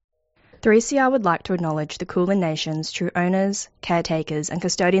3CR would like to acknowledge the Kulin Nation's true owners, caretakers and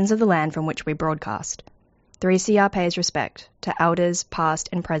custodians of the land from which we broadcast. 3CR pays respect to elders past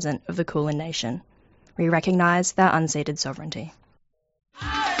and present of the Kulin Nation. We recognise their unceded sovereignty.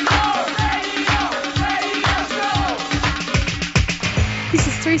 This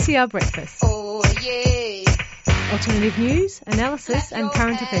is 3CR Breakfast. Oh, yeah. Alternative news, analysis and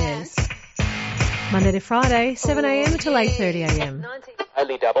current affairs. Monday to Friday, 7am till 8:30am.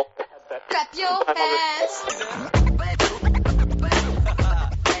 Only double. Clap your hands.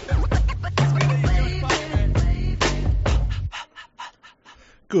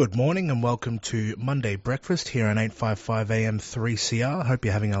 Good morning and welcome to Monday Breakfast here on 855am 3CR. Hope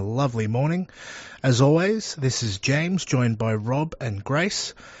you're having a lovely morning. As always, this is James, joined by Rob and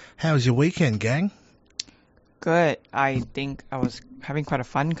Grace. How was your weekend, gang? Good. I think I was having quite a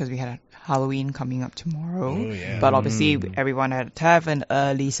fun because we had Halloween coming up tomorrow. Oh, yeah. But obviously everyone had to have an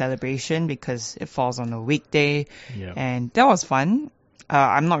early celebration because it falls on a weekday. Yeah. And that was fun.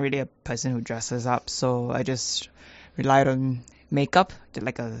 I'm not really a person who dresses up, so I just relied on makeup, did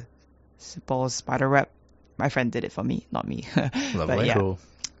like a simple spider web. My friend did it for me, not me. Lovely. But yeah, Cool.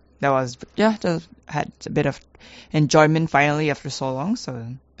 just had a bit of enjoyment finally after so long. So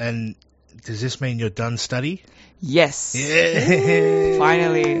And does this mean you're done study? yes, Yeah.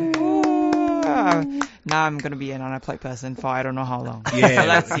 finally. Now I'm gonna be an unemployed person for I don't know how long. Yeah,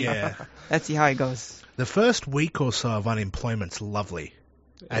 Let's see. yeah. Let's see how it goes. The first week or so of unemployment's lovely.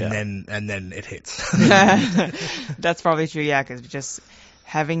 And then it hits. That's probably true, yeah, because we're just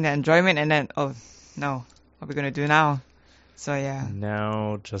having the enjoyment and then, oh, no, what are we going to do now? So, yeah.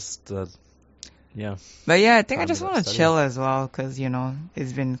 Now just, yeah. But, yeah, I think I Time just without want to studying. chill as well because,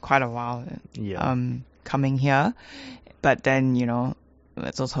 it's been quite a while coming here. But then,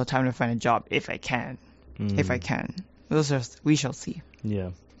 it's also time to find a job if I can. If I can. We shall see. Yeah.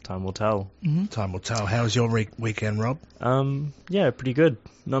 Time will tell. Time will tell. How was your weekend, Rob? Yeah, pretty good.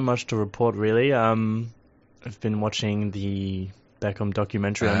 Not much to report, really. I've been watching the Beckham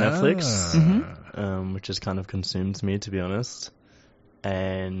documentary on Netflix, which has kind of consumed me, to be honest.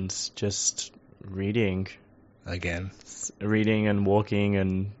 And just reading. Again. Reading and walking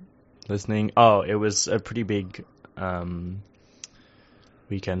and listening. Oh, it was a pretty big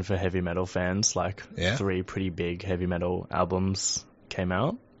weekend for heavy metal fans. Like 3 pretty big heavy metal albums came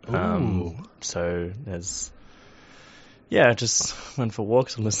out. So there's, just went for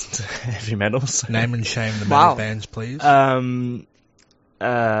walks and listened to heavy metal. So. Name and shame the metal bands, please. A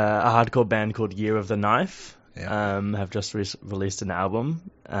hardcore band called Year of the Knife have just released an album,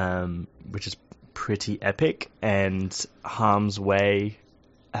 which is pretty epic, and Harm's Way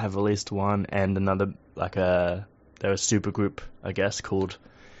have released one, and another, they're a super group, I guess, called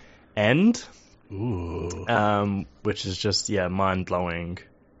End, which is just, mind-blowing.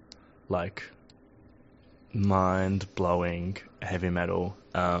 Mind-blowing heavy metal.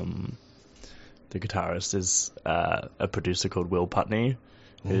 The guitarist is a producer called Will Putney,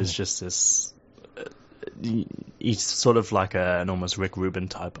 who's just this. He's sort of like an almost Rick Rubin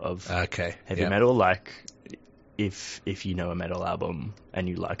type of heavy metal. Like if you know a metal album and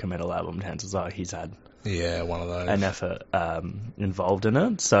you like a metal album, chances are he's had one of those, an effort involved in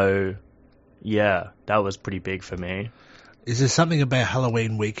it. So that was pretty big for me. Is there something about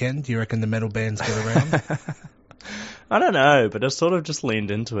Halloween weekend? Do you reckon the metal bands get around? I don't know, but I sort of just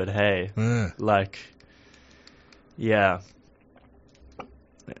leaned into it, hey.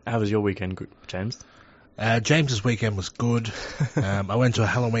 How was your weekend, James? James's weekend was good. I went to a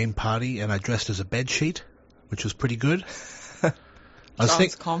Halloween party and I dressed as a bedsheet, which was pretty good.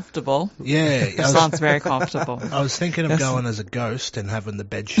 Sounds comfortable. Yeah. Sounds very comfortable. I was thinking of going as a ghost and having the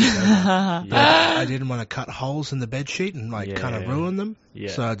bedsheet over. I didn't want to cut holes in the bedsheet and kind of ruin them.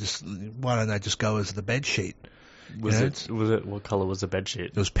 Yeah. So why don't I just go as the bedsheet? What colour was the bedsheet?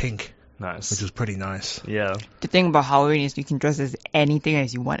 It was pink. Nice. Which was pretty nice. Yeah. The thing about Halloween is you can dress as anything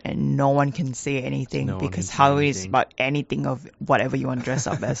as you want and no one can say anything because Halloween is about anything of whatever you want to dress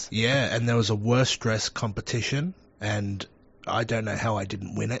up as. Yeah, and there was a worst dress competition and I don't know how I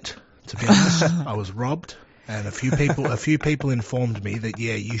didn't win it, to be honest. I was robbed, and a few people informed me that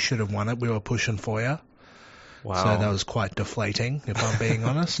you should have won it. We were pushing for you. Wow. So that was quite deflating, if I'm being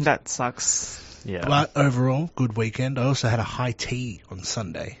honest. That sucks. Yeah. But overall, good weekend. I also had a high tea on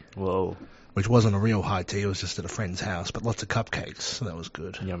Sunday. Whoa. Which wasn't a real high tea, it was just at a friend's house, but lots of cupcakes, so that was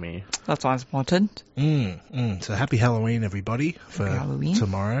good. Yummy. That sounds important. So happy Halloween, everybody, for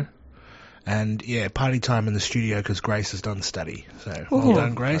tomorrow. And party time in the studio because Grace has done study. So well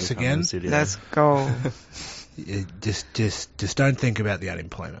done, Grace, again. Let's go. Just don't think about the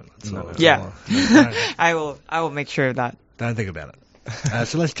unemployment. I will make sure of that. Don't think about it.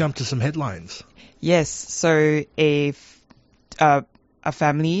 So let's jump to some headlines. Yes, so a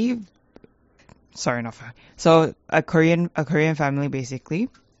family, sorry, not family. So a Korean family basically,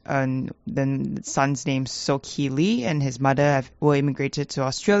 and then the son's name's Sok-hee Lee and his mother were immigrated to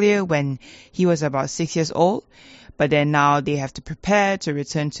Australia when he was about 6 years old. But then now they have to prepare to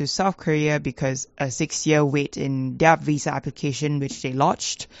return to South Korea because a 6-year wait in their visa application, which they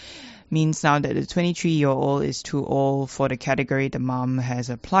lodged, means now that the 23-year-old is too old for the category the mom has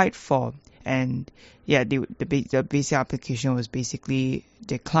applied for. And yeah, the visa application was basically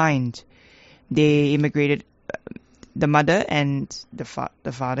declined. They immigrated, the mother and the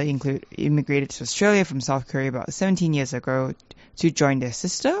father immigrated to Australia from South Korea about 17 years ago to join their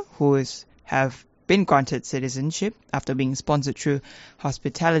sister, who have been granted citizenship after being sponsored through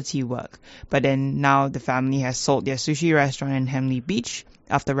hospitality work. But then now the family has sold their sushi restaurant in Hamley Beach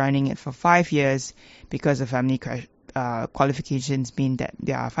after running it for 5 years because the family qualifications mean that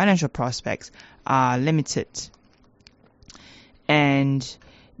their financial prospects are limited. And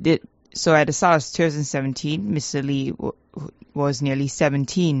so at the start of 2017, Mr. Lee was nearly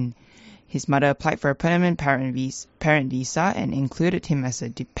 17. His mother applied for a permanent parent visa and included him as a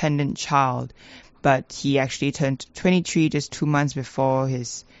dependent child. But he actually turned 23 just 2 months before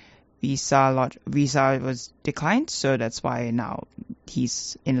his visa was declined. So that's why now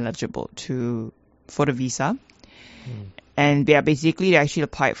he's ineligible for the visa. And they actually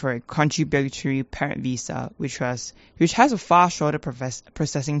applied for a contributory parent visa, which has a far shorter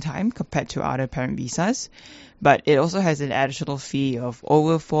processing time compared to other parent visas, but it also has an additional fee of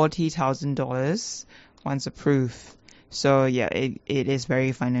over $40,000 once approved. So yeah, it is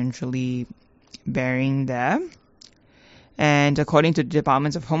very financially bearing there. And according to the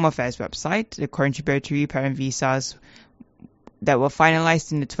Department of Home Affairs website, the contributory parent visas that were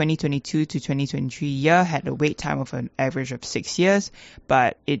finalized in the 2022 to 2023 year had a wait time of an average of 6 years,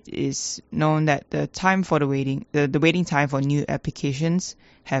 but it is known that the waiting time for new applications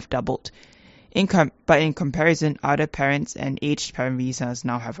have doubled. But in comparison, other parents and aged parent visas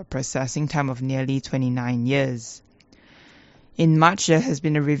now have a processing time of nearly 29 years. In March, there has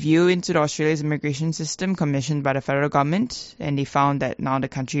been a review into Australia's immigration system commissioned by the federal government, and they found that now the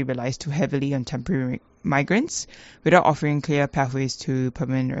country relies too heavily on temporary migrants without offering clear pathways to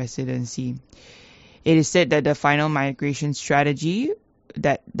permanent residency. It is said that the final migration strategy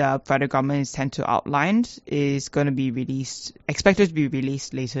that the federal government is tend to outline is going to be expected to be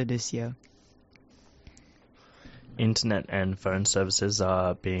released later this year. Internet and phone services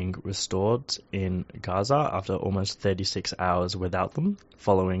are being restored in Gaza after almost 36 hours without them,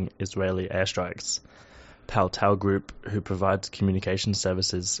 following Israeli airstrikes. Paltal Group, who provides communication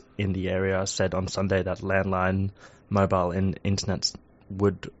services in the area, said on Sunday that landline, mobile and internet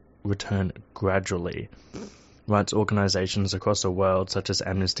would return gradually. Rights organizations across the world, such as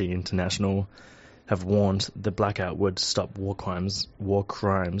Amnesty International, have warned the blackout would stop war crimes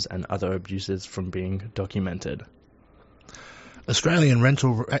and other abuses from being documented. Australian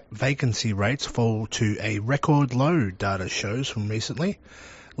rental vacancy rates fall to a record low, data shows from recently.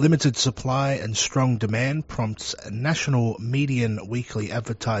 Limited supply and strong demand prompts national median weekly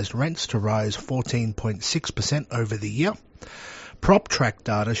advertised rents to rise 14.6% over the year. PropTrack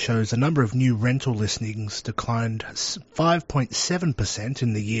data shows the number of new rental listings declined 5.7%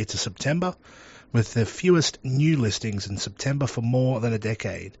 in the year to September, with the fewest new listings in September for more than a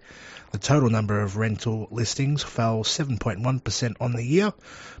decade. The total number of rental listings fell 7.1% on the year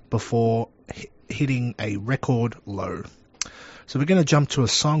before hitting a record low. So we're going to jump to a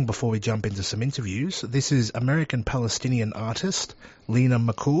song before we jump into some interviews. This is American-Palestinian artist Lena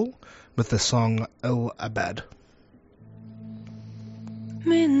McCool with the song El Abad.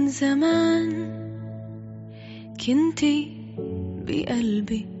 من زمان كنتي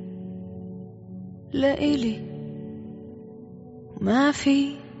بقلبي لإلي ما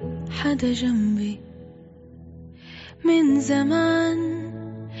في حدا جنبي من زمان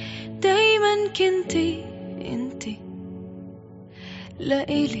دايما كنتي انتي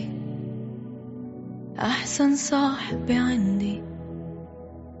لإلي أحسن صاحبي عندي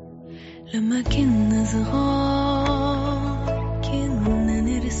لما كنا صغار كنا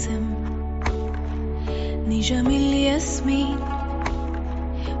نرسم نجم الياسمين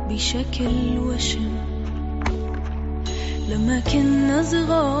بشكل وشم لما كنا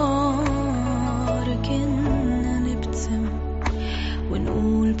صغار كنا نبتسم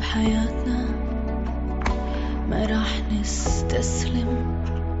ونقول بحياتنا ما راح نستسلم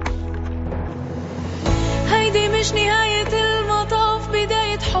هيدي مش نهاية المطاف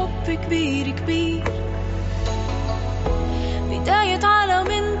بداية حب كبير كبير بداية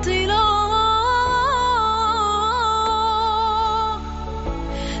عالم انطلاق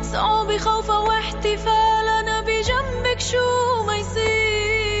صعوبة خوفة واحتفال أنا بجنبك شو ما يصير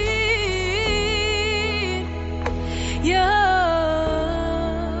يا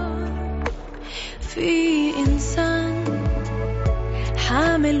في إنسان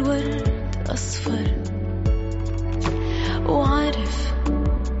حامل ورد أصفر وعارف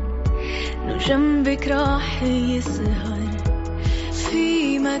إنه جنبك راح يسهر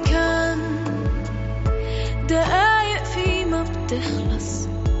في مكان دقايق فيه ما بتخلص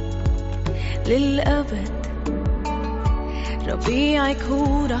للأبد ربيعك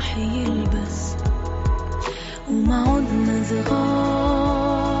هو راح يلبس وما عدنا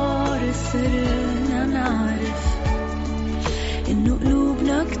صغار صرنا نعرف إنه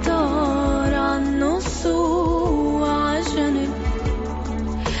قلوبنا كتار عالنص وعجنب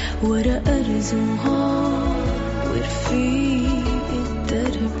ورا أرز وهار ورفيق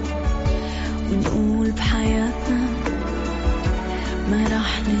الدرب ونقول بحياتنا ما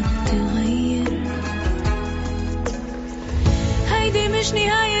راح نتغير هيدي مش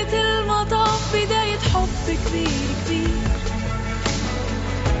نهاية المطاف بداية حب كبير كبير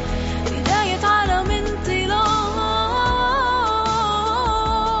بداية عالم انطلاق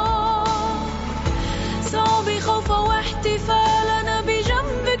صعوبة خوفة واحتفال أنا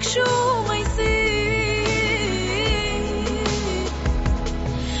بجنبك شو ما يصير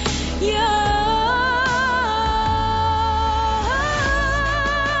يا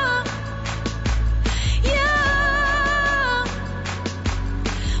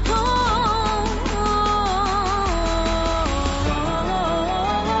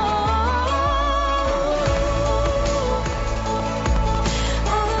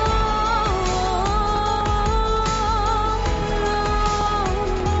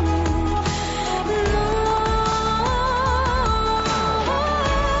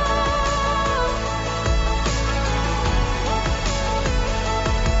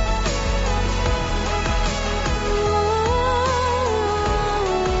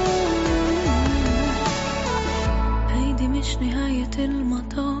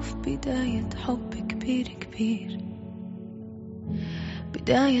بداية حب كبير كبير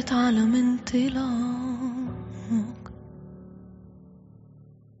بداية عالم انطلاق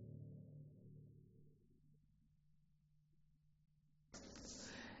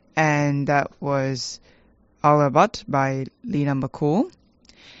And that was All About by Lina McCall.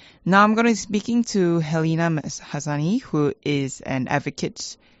 Now I'm going to be speaking to Helena Hassani, who is an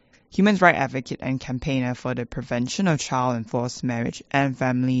advocate, human rights advocate and campaigner for the prevention of child and forced marriage and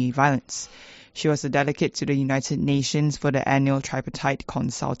family violence. She was a delegate to the United Nations for the annual Tripartite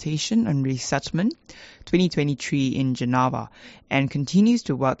Consultation on Resettlement 2023 in Geneva and continues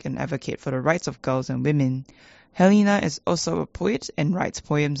to work and advocate for the rights of girls and women. Helena is also a poet and writes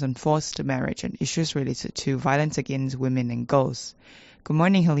poems on forced marriage and issues related to violence against women and girls. Good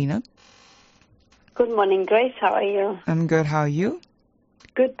morning, Helena. Good morning, Grace. How are you? I'm good. How are you?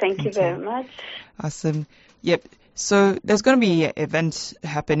 Good, thank you very much. Awesome. Yep. So there's going to be an event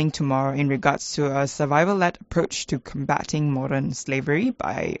happening tomorrow in regards to a survival-led approach to combating modern slavery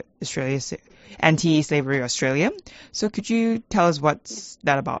by Australia's Anti-Slavery Australia. So could you tell us what's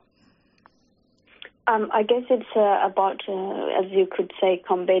that about? I guess it's about, as you could say,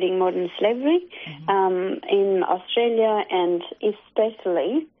 combating modern slavery in Australia and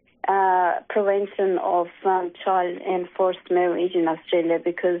especially prevention of child and forced marriage in Australia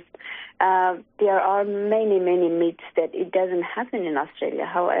because there are many myths that it doesn't happen in Australia.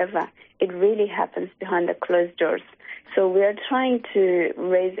 However, it really happens behind the closed doors. So we are trying to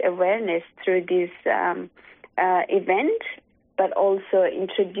raise awareness through this event, but also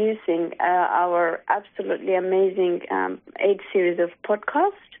introducing our absolutely amazing 8 series of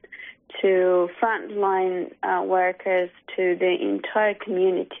podcasts to frontline workers, to the entire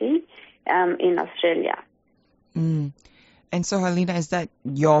community in Australia. Mm. And so, Helena, is that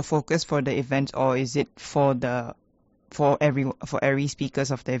your focus for the event, or is it for every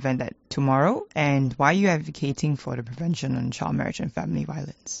speakers of the event that tomorrow? And why are you advocating for the prevention on child marriage and family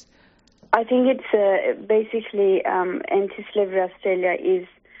violence? I think it's basically Anti-Slavery Australia is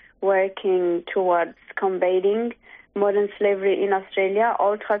working towards combating modern slavery in Australia,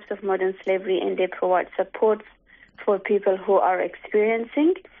 all types of modern slavery, and they provide support for people who are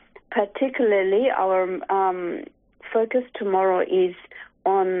experiencing. Particularly, our focus tomorrow is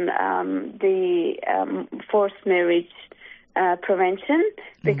on the forced marriage prevention,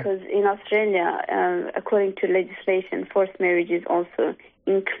 because in Australia, according to legislation, forced marriage is also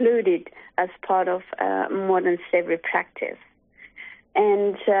included as part of modern slavery practice.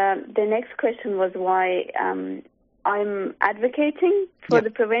 And the next question was why I'm advocating for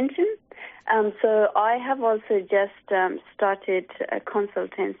the prevention. So I have also just started a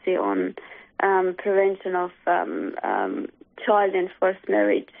consultancy on prevention of child and forced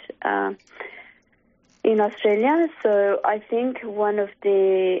marriage in Australia. So I think one of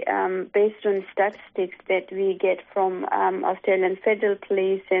the, based on statistics that we get from Australian Federal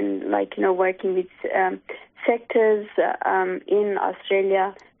Police and working with sectors in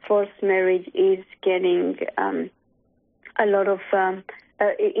Australia, forced marriage is getting a lot of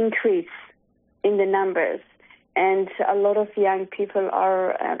increase in the numbers. And a lot of young people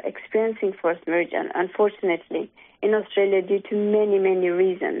are experiencing forced marriage, unfortunately, in Australia due to many, many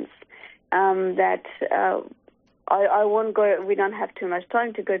reasons. That I won't go. We don't have too much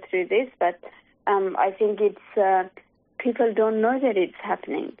time to go through this, but I think it's people don't know that it's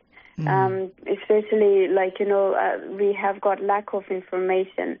happening. Especially we have got lack of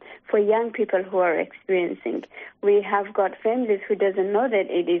information for young people who are experiencing. We have got families who doesn't know that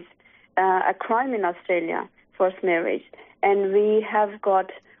it is a crime in Australia, forced marriage, and we have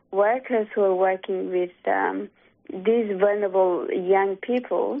got workers who are working with these vulnerable young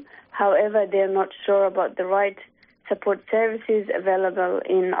people. However, they're not sure about the right support services available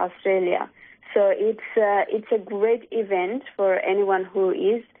in Australia. So it's a great event for anyone who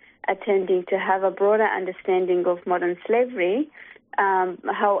is attending to have a broader understanding of modern slavery.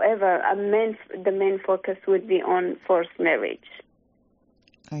 However, the main focus would be on forced marriage.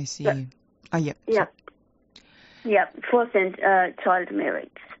 I see. Yeah, forced and child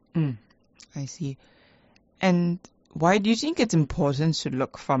marriage. I see. And why do you think it's important to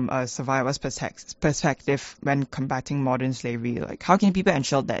look from a survivor's perspective when combating modern slavery? Like, how can people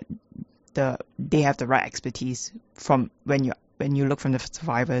ensure that they have the right expertise from when you look from the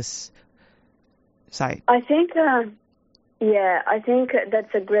survivor's side? I think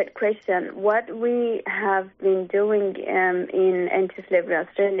that's a great question. What we have been doing in Anti-Slavery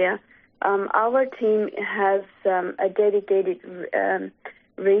Australia, our team has a dedicated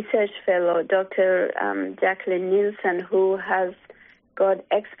research fellow, Dr. Jacqueline Nielsen, who has got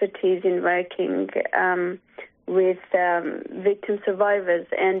expertise in working with victim survivors,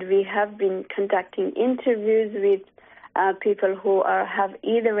 and we have been conducting interviews with people who have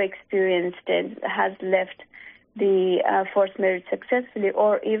either experienced and has left the forced marriage successfully,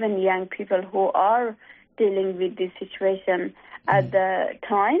 or even young people who are dealing with this situation at the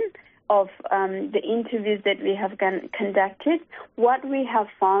time of the interviews that we have conducted. What we have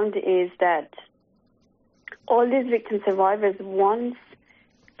found is that all these victim survivors want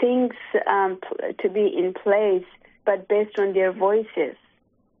things to be in place, but based on their voices.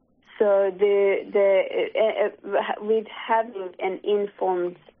 So with having an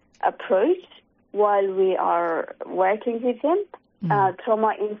informed approach while we are working with them,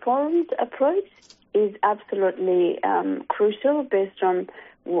 trauma-informed approach is absolutely crucial based on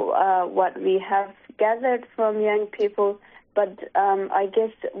what we have gathered from young people. But I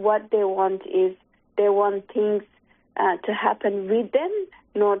guess what they want is they want things to happen with them,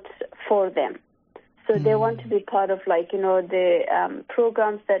 not for them. So they want to be part of, the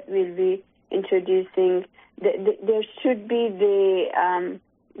programs that we'll be introducing. There should be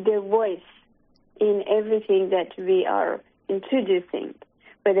their voice in everything that we are introducing,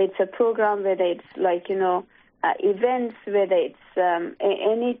 whether it's a program, whether it's events, whether it's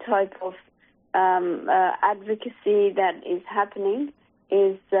any type of advocacy that is happening.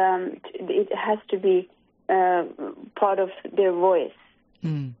 It has to be part of their voice.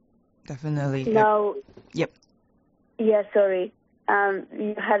 Definitely. Now, yep. Yeah, sorry.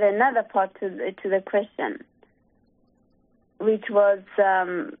 You had another part to the question, which was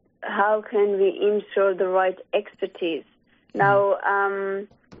how can we ensure the right expertise? Now,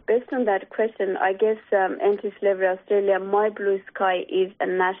 based on that question, I guess Anti-Slavery Australia, My Blue Sky is a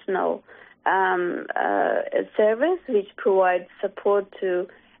national service which provides support to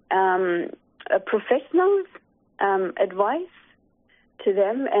professionals, advice to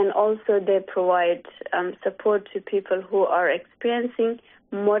them, and also they provide support to people who are experiencing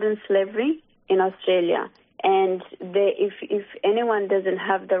modern slavery in Australia. And if anyone doesn't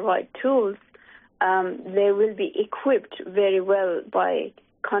have the right tools, they will be equipped very well by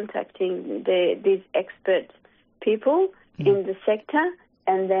contacting these expert people in the sector,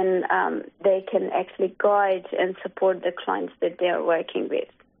 and then they can actually guide and support the clients that they are working with.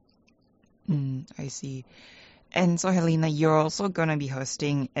 I see. And so, Helena, you're also going to be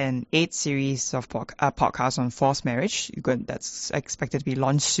hosting an 8th series of podcasts on forced marriage. That's expected to be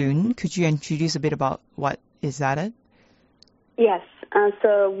launched soon. Could you introduce a bit about what is that? Yes.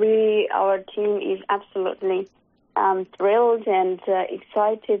 So our team is absolutely thrilled and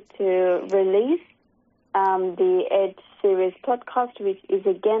excited to release the Ed series podcast, which is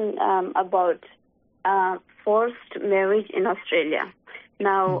again about forced marriage in Australia.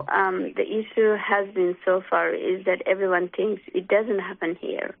 Now, the issue has been so far is that everyone thinks it doesn't happen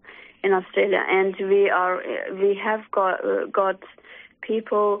here in Australia, and we have got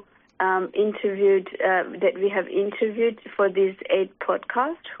people interviewed that we have interviewed for this Aid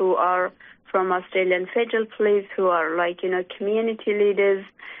podcast who are from Australian Federal Police, who are community leaders,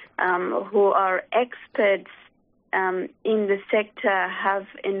 who are experts in the sector, have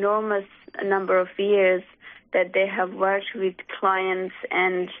enormous number of years that they have worked with clients,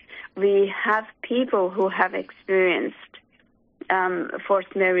 and we have people who have experienced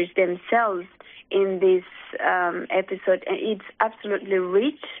forced marriage themselves in this episode. And it's absolutely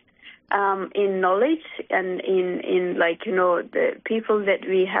rich in knowledge and in the people that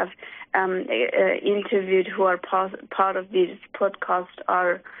we have interviewed who are part of this podcast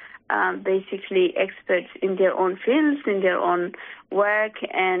are basically experts in their own fields, in their own work.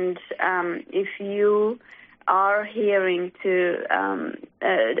 And if you are hearing this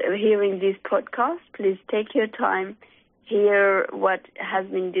podcast, please take your time, hear what has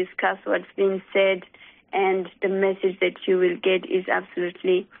been discussed, what's been said, and the message that you will get is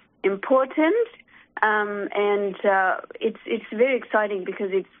absolutely important. And it's very exciting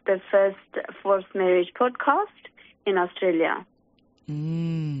because it's the first forced marriage podcast in Australia.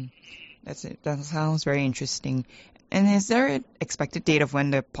 That's it. That sounds very interesting. And is there an expected date of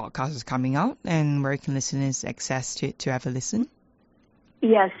when the podcast is coming out, and where can listeners access to have a listen?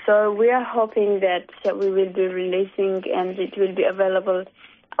 Yes, so we are hoping that we will be releasing, and it will be available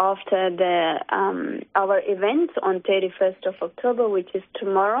after our event on 31st of October, which is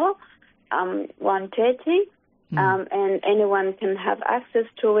tomorrow, 1:30, and anyone can have access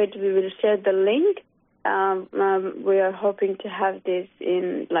to it. We will share the link. We are hoping to have this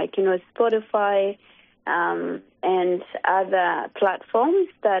in Spotify and other platforms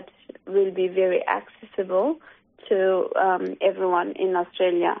that will be very accessible to everyone in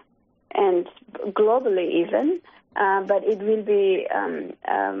Australia and globally even, but it will be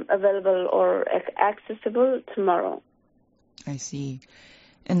available or accessible tomorrow. I see.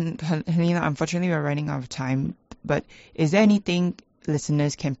 And Helena, unfortunately we're running out of time, but is there anything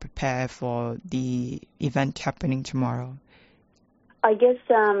listeners can prepare for the event happening tomorrow? I guess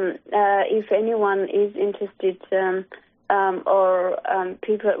if anyone is interested or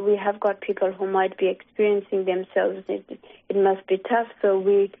people, we have got people who might be experiencing themselves, it must be tough. So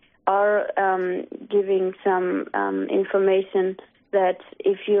we are giving some information that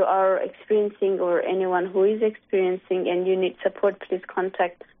if you are experiencing or anyone who is experiencing and you need support, please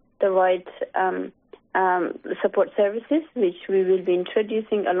contact the right support services, which we will be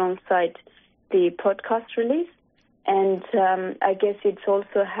introducing alongside the podcast release. And I guess it's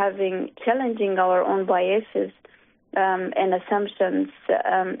also challenging our own biases and assumptions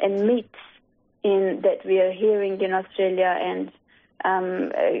and myths that we are hearing in Australia, and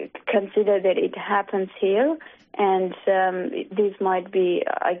consider that it happens here. And this might be,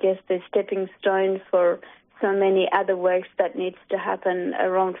 I guess, the stepping stone for so many other works that needs to happen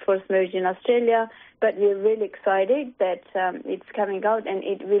around forced marriage in Australia. But we're really excited that it's coming out, and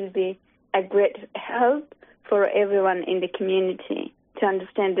it will be a great help for everyone in the community to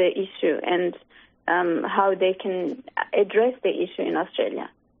understand the issue and how they can address the issue in Australia.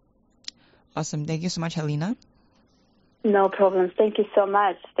 Awesome. Thank you so much, Helena. No problems. Thank you so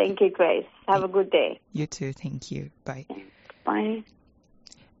much. Thank you, Grace. Have a good day. You too. Thank you. Bye. Bye.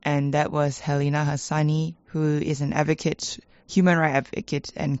 And that was Helena Hassani, who is an advocate, human rights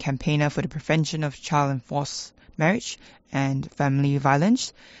advocate and campaigner for the prevention of child and forced marriage and family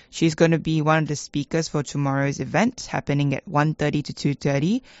violence. She's going to be one of the speakers for tomorrow's event happening at 1:30 to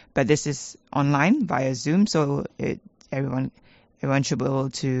 2:30, but this is online via Zoom, so everyone should be able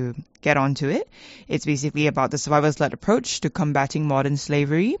to get onto it. It's basically about the survivors-led approach to combating modern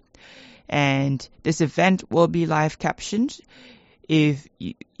slavery, and this event will be live captioned. If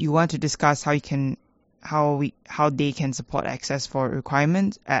you want to discuss how they can support access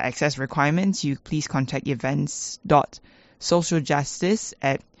requirements, you please contact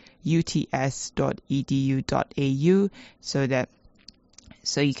events.socialjustice@uts.edu.au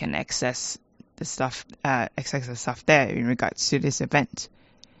so you can access the stuff there in regards to this event.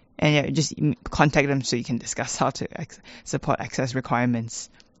 And yeah, just contact them so you can discuss how to support access requirements.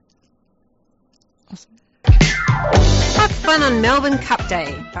 Awesome. Have fun on Melbourne Cup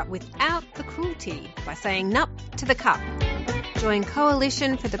Day, but without the cruelty, by saying nup to the cup. Join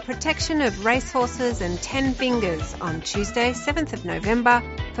Coalition for the Protection of Racehorses and 10 Fingers on Tuesday, 7th of November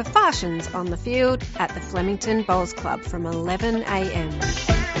for farshins on the field at the Flemington Bowls Club from 11 a.m.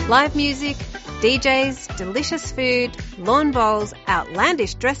 Live music, DJs, delicious food, lawn bowls,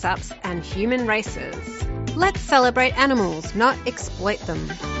 outlandish dress-ups and human races. Let's celebrate animals, not exploit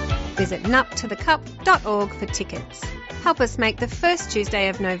them. Visit nuptothecup.org for tickets. Help us make the first Tuesday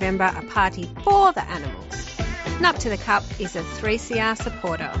of November a party for the animals. Nup to the Cup is a 3CR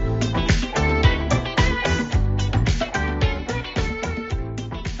supporter.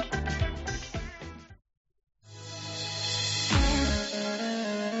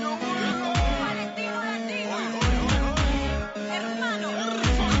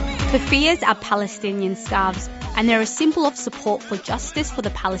 Keffiyehs are Palestinian scarves, and they're a symbol of support for justice for the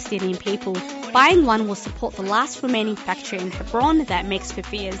Palestinian people. Buying one will support the last remaining factory in Hebron that makes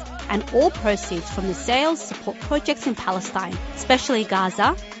keffiyehs, and all proceeds from the sales support projects in Palestine, especially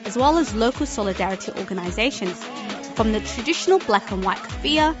Gaza, as well as local solidarity organisations. From the traditional black and white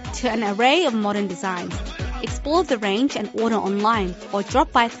keffiyeh to an array of modern designs. Explore the range and order online, or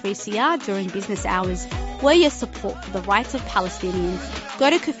drop by 3CR during business hours. We're your support for the rights of Palestinians.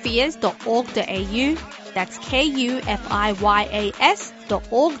 Go to keffiyehs.org.au, that's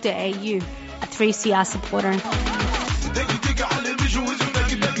KUFIYAS.org.au, a 3CR supporter.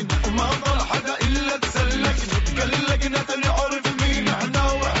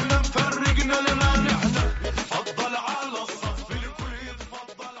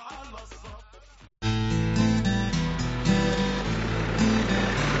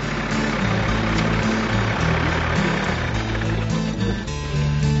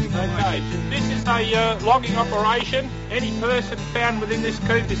 This is a logging operation. Any person found within this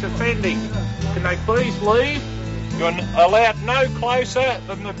coop is offending. Can they please leave? You're allowed no closer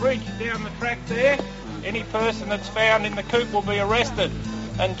than the bridge down the track there. Any person that's found in the coop will be arrested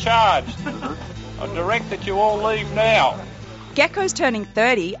and charged. I direct that you all leave now. Gecko's turning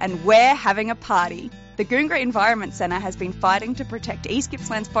 30 and we're having a party. The Goongra Environment Centre has been fighting to protect East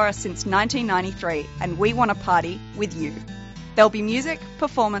Gippsland's forest since 1993 and we want to party with you. There'll be music,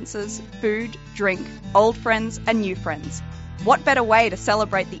 performances, food, drink, old friends and new friends. What better way to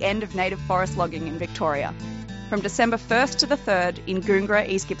celebrate the end of native forest logging in Victoria? From December 1st to the 3rd in Goongra,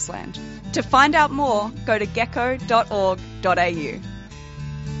 East Gippsland. To find out more, go to gecko.org.au.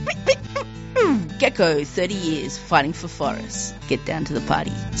 Gecko, 30 years fighting for forests. Get down to the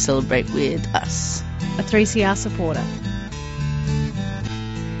party. Celebrate with us. A 3CR supporter.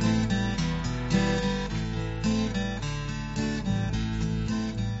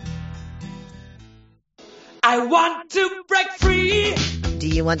 I want to break free. Do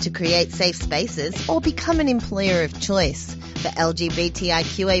you want to create safe spaces or become an employer of choice for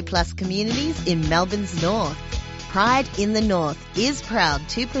LGBTIQA+ communities in Melbourne's North? Pride in the North is proud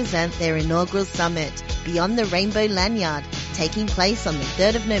to present their inaugural summit, Beyond the Rainbow Lanyard, taking place on the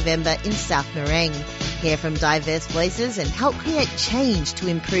 3rd of November in South Morang. Hear from diverse voices and help create change to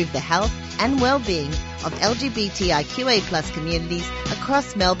improve the health and well-being of LGBTIQA+ communities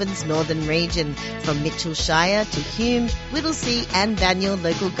across Melbourne's northern region, from Mitchell Shire to Hume, Whittlesea and Banyule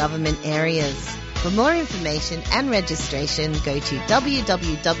local government areas. For more information and registration, go to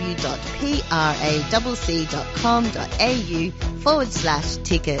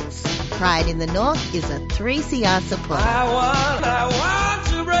www.pracc.com.au/tickets. Pride in the North is a 3CR supporter. I want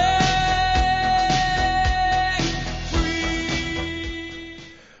to break free.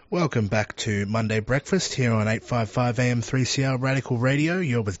 Welcome back to Monday Breakfast here on 855 AM 3CR Radical Radio.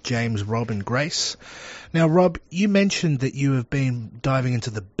 You're with James, Rob and Grace. Now, Rob, you mentioned that you have been diving into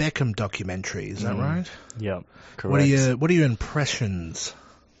the Beckham documentary. Is that right? Yeah, correct. What are your impressions?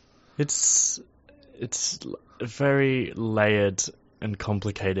 It's a very layered and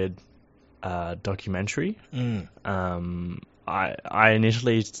complicated documentary. I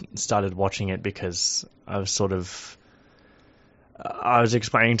initially started watching it because I was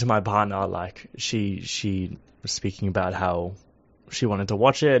explaining to my partner, like, she was speaking about how she wanted to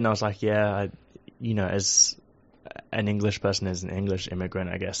watch it, and I was like, yeah, as an English person, as an English immigrant,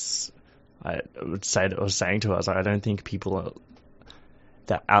 I guess I was saying to her, I was like, I don't think people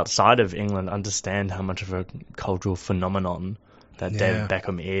that outside of England understand how much of a cultural phenomenon that David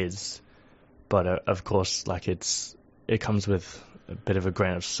Beckham is. But of course, like, it comes with a bit of a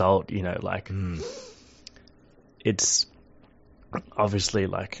grain of salt, it's obviously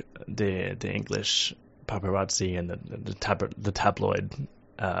like the English paparazzi and the tabloid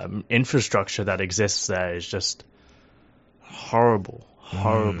infrastructure that exists there is just horrible.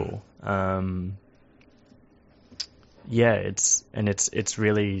 It's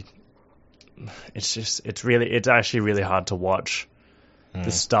actually really hard to watch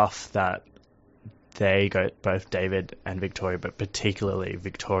the stuff that both David and Victoria, but particularly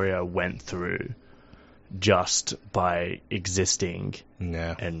Victoria, went through just by existing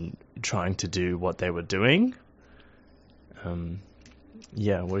and trying to do what they were doing.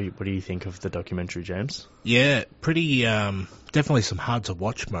 What do you think of the documentary, James? Yeah, pretty, definitely some hard to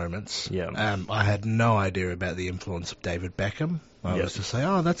watch moments. Yeah. I had no idea about the influence of David Beckham. I was to say,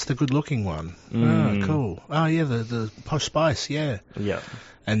 oh, that's the good looking one. Oh, cool. Oh, yeah, the Posh Spice, yeah. Yeah.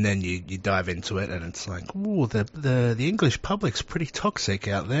 And then you dive into it and it's like, ooh, the English public's pretty toxic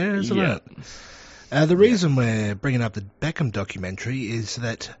out there, isn't it? The reason we're bringing up the Beckham documentary is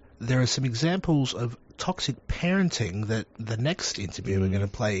that there are some examples of toxic parenting that the next interview we're going to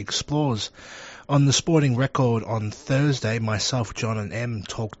play explores. On the Sporting Record on Thursday, myself, John and Em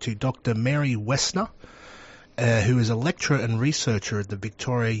talked to Dr. Mary Westner, who is a lecturer and researcher at the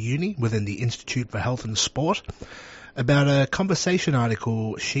Victoria Uni within the Institute for Health and Sport, about a conversation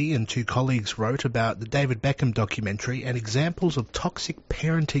article she and two colleagues wrote about the David Beckham documentary and examples of toxic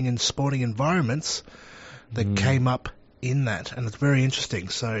parenting in sporting environments that came up in that, and it's very interesting.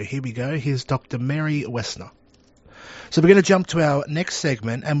 So here we go. Here's Dr. Mary Westner. So we're going to jump to our next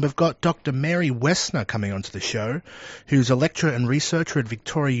segment, and we've got Dr. Mary Westner coming onto the show, who's a lecturer and researcher at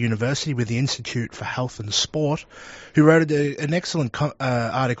Victoria University with the Institute for Health and Sport, who wrote an excellent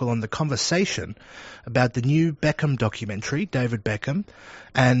article on The Conversation about the new Beckham documentary, David Beckham,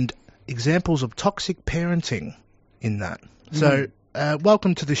 and examples of toxic parenting in that. So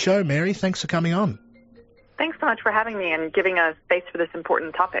welcome to the show, Mary. Thanks for coming on. Thanks so much for having me and giving us space for this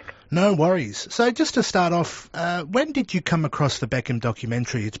important topic. No worries. So just to start off, when did you come across the Beckham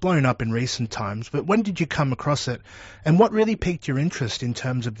documentary? It's blown up in recent times, but when did you come across it? And what really piqued your interest in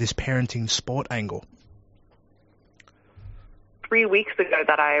terms of this parenting sport angle? 3 weeks ago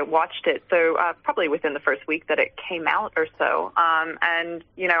that I watched it, so probably within the first week that it came out or so. And,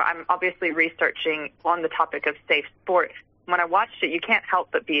 you know, I'm obviously researching on the topic of safe sport. When I watched it, you can't help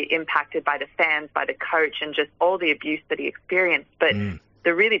but be impacted by the fans, by the coach, and just all the abuse that he experienced. But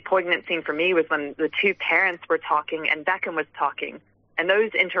the really poignant scene for me was when the two parents were talking and Beckham was talking. And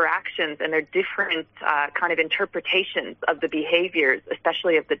those interactions and their different kind of interpretations of the behaviors,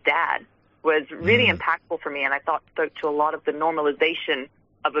 especially of the dad, was really impactful for me. And I thought spoke to a lot of the normalization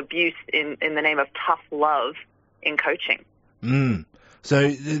of abuse in the name of tough love in coaching.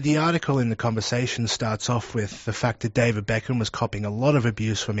 So the article in The Conversation starts off with the fact that David Beckham was copping a lot of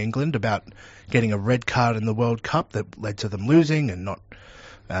abuse from England about getting a red card in the World Cup that led to them losing and not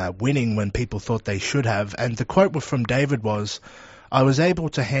winning when people thought they should have. And the quote from David was, "I was able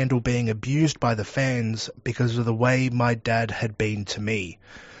to handle being abused by the fans because of the way my dad had been to me,"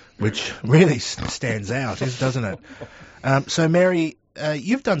 which really stands out, doesn't it? So Mary,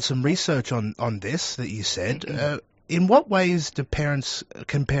 you've done some research on this that you said. In what ways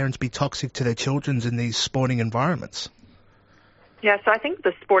can parents be toxic to their children in these sporting environments? Yeah, so I think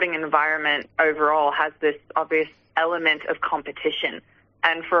the sporting environment overall has this obvious element of competition.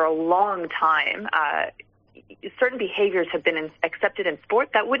 And for a long time, certain behaviors have been accepted in sport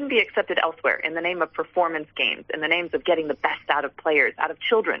that wouldn't be accepted elsewhere in the name of performance games, in the names of getting the best out of players, out of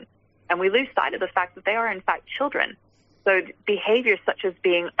children. And we lose sight of the fact that they are, in fact, children. So behaviors such as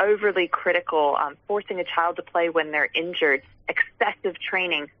being overly critical, forcing a child to play when they're injured, excessive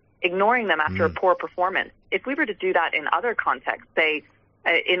training, ignoring them after a poor performance. If we were to do that in other contexts, say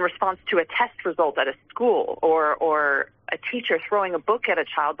in response to a test result at a school or a teacher throwing a book at a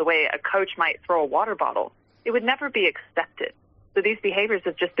child the way a coach might throw a water bottle, it would never be accepted. So these behaviors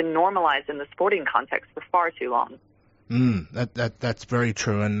have just been normalized in the sporting context for far too long. That's very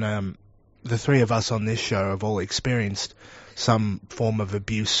true. And the three of us on this show have all experienced some form of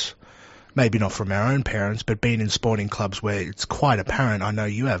abuse, maybe not from our own parents, but being in sporting clubs where it's quite apparent. I know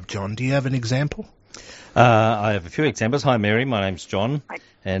you have, John. Do you have an example? I have a few examples. Hi, Mary. My name's John,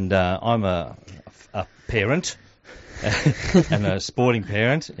 and I'm a parent and a sporting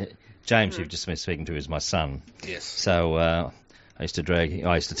parent. James, you've just been speaking to, is my son. Yes. So I used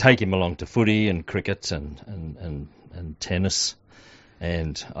to take him along to footy and cricket and tennis.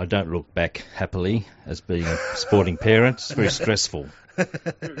 And I don't look back happily as being a sporting parent. It's very stressful. Not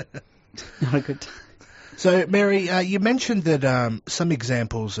a good time. So, Mary, you mentioned that some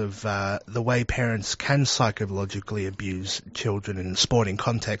examples of the way parents can psychologically abuse children in a sporting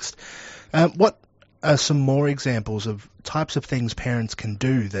context. What are some more examples of types of things parents can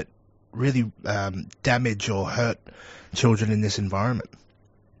do that really damage or hurt children in this environment?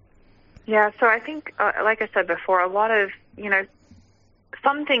 Yeah, so I think, like I said before, a lot of,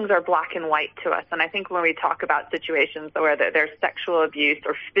 some things are black and white to us. And I think when we talk about situations where there's sexual abuse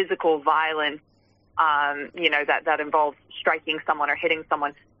or physical violence, that involves striking someone or hitting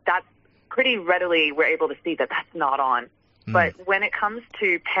someone, that's pretty readily we're able to see that that's not on. But when it comes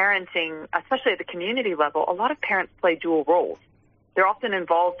to parenting, especially at the community level, a lot of parents play dual roles. They're often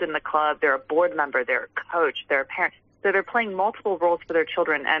involved in the club. They're a board member. They're a coach. They're a parent. So they're playing multiple roles for their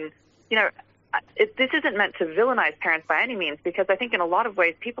children. And, you know, this isn't meant to villainize parents by any means, because I think in a lot of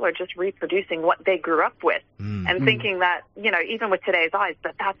ways people are just reproducing what they grew up with and thinking that, you know, even with today's eyes,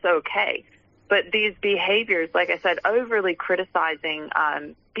 that that's okay. But these behaviors, like I said, overly criticizing,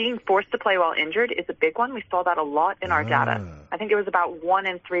 being forced to play while injured is a big one. We saw that a lot in our data. I think it was about 1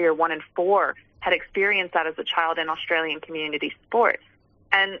 in 3 or 1 in 4 had experienced that as a child in Australian community sport.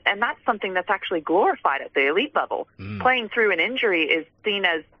 And that's something that's actually glorified at the elite level. Playing through an injury is seen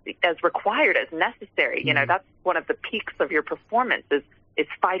as required, as necessary. You know, that's one of the peaks of your performance is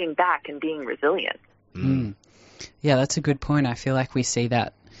fighting back and being resilient. Yeah, that's a good point. I feel like we see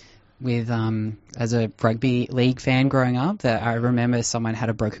that with as a rugby league fan growing up, that I remember someone had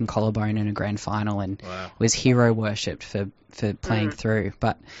a broken collarbone in a grand final and was hero worshipped for playing through.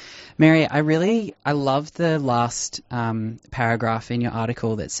 But Mary, I love the last paragraph in your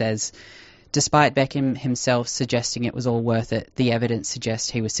article that says, despite Beckham himself suggesting it was all worth it, the evidence suggests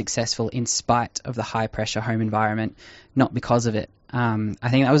he was successful in spite of the high-pressure home environment, not because of it. I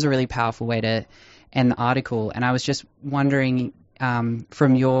think that was a really powerful way to end the article, and I was just wondering,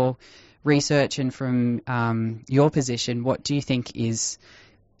 from your research and from your position, what do you think is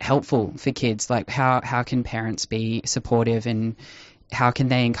helpful for kids? Like, how can parents be supportive, and how can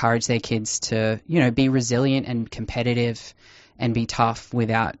they encourage their kids to, you know, be resilient and competitive and be tough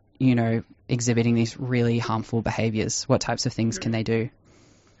without, you know, exhibiting these really harmful behaviors? What types of things can they do?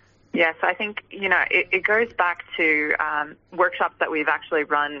 Yes, I think, you know, it goes back to workshops that we've actually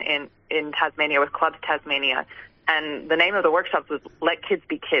run in Tasmania with Clubs Tasmania. And the name of the workshops was Let Kids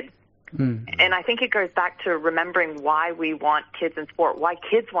Be Kids. And I think it goes back to remembering why we want kids in sport, why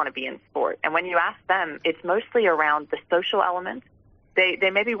kids want to be in sport. And when you ask them, it's mostly around the social element. They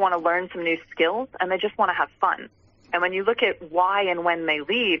maybe want to learn some new skills, and they just want to have fun. And when you look at why and when they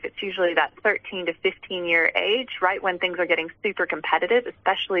leave, it's usually that 13 to 15-year age, right, when things are getting super competitive,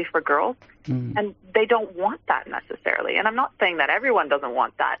 especially for girls. And they don't want that necessarily. And I'm not saying that everyone doesn't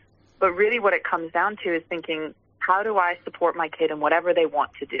want that, but really what it comes down to is thinking, how do I support my kid in whatever they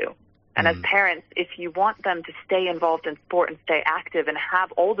want to do? And as parents, if you want them to stay involved in sport and stay active and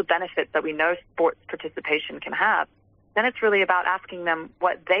have all the benefits that we know sports participation can have, then it's really about asking them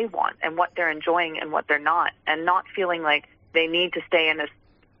what they want and what they're enjoying and what they're not, and not feeling like they need to stay in a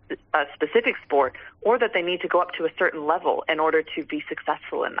specific sport or that they need to go up to a certain level in order to be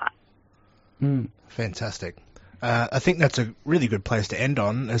successful in that. Fantastic. I think that's a really good place to end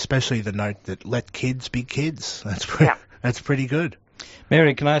on, especially the note that let kids be kids. That's pretty good.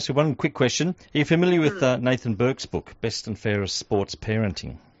 Mary, can I ask you one quick question? Are you familiar with Nathan Burke's book, Best and Fairest Sports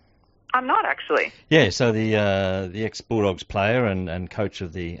Parenting? I'm not, actually. Yeah, so the ex-Bulldogs player and coach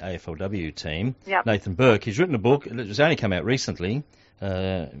of the AFLW team, Nathan Burke, he's written a book. It's only come out recently,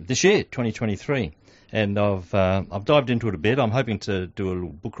 this year, 2023. And I've dived into it a bit. I'm hoping to do a little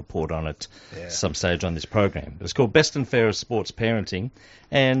book report on it some stage on this program. But it's called Best and Fairest Sports Parenting,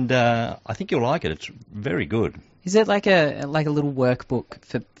 and I think you'll like it. It's very good. Is it like a little workbook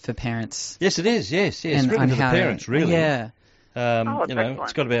for parents? Yes, it is. Yes, it's written to the parents, really. Yeah.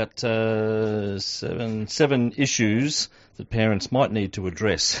 It's got about seven issues that parents might need to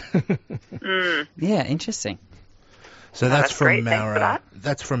address. Yeah, interesting. So that's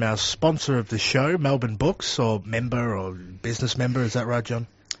from our sponsor of the show, Melbourne Books, or member or business member. Is that right, John?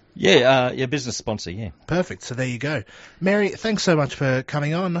 Yeah, business sponsor. Yeah. Perfect. So there you go, Mary. Thanks so much for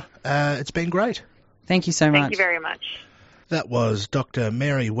coming on. It's been great. Thank you so much. Thank you very much. That was Dr.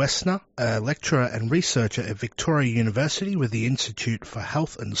 Mary Westner, a lecturer and researcher at Victoria University with the Institute for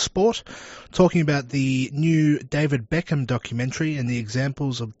Health and Sport, talking about the new David Beckham documentary and the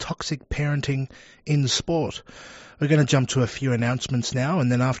examples of toxic parenting in sport. We're going to jump to a few announcements now,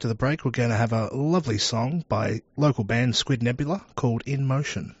 and then after the break we're going to have a lovely song by local band Squid Nebula called In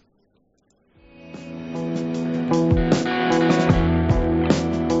Motion.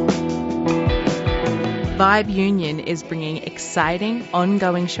 Vibe Union is bringing exciting,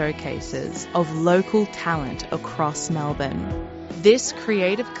 ongoing showcases of local talent across Melbourne. This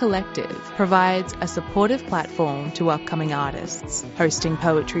creative collective provides a supportive platform to upcoming artists, hosting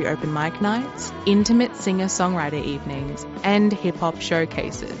poetry open mic nights, intimate singer-songwriter evenings, and hip-hop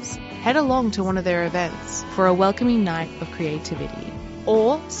showcases. Head along to one of their events for a welcoming night of creativity,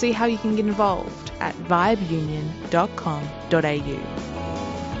 or see how you can get involved at vibeunion.com.au.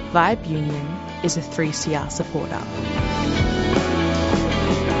 Vibe Union is a 3CR supporter.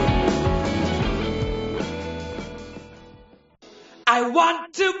 I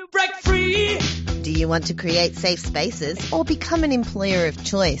want to break free. Do you want to create safe spaces or become an employer of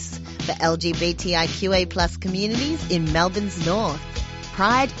choice for LGBTIQA+ communities in Melbourne's North?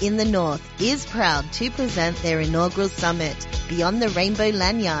 Pride in the North is proud to present their inaugural summit, Beyond the Rainbow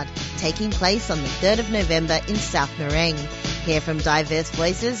Lanyard, taking place on the 3rd of November in South Morang. Hear from diverse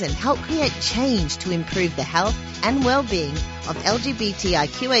voices and help create change to improve the health and well-being of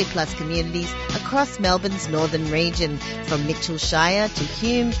LGBTIQA+ communities across Melbourne's northern region, from Mitchell Shire to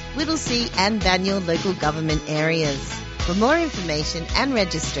Hume, Whittlesea and Banyule local government areas. For more information and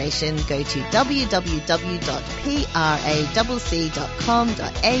registration, go to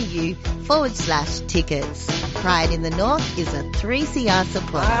www.pracc.com.au/tickets. Pride in the North is a 3CR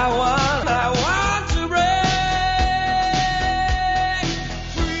supporter. I want to break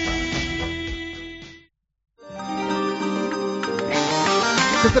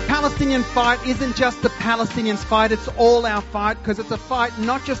Because the Palestinian fight isn't just the Palestinians' fight, it's all our fight, because it's a fight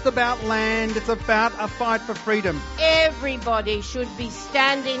not just about land, it's about a fight for freedom. Everybody should be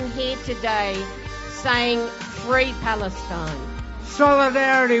standing here today saying free Palestine.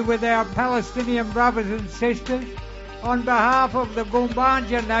 Solidarity with our Palestinian brothers and sisters on behalf of the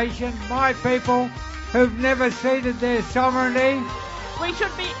Gumbaynja Nation, my people who've never ceded their sovereignty. We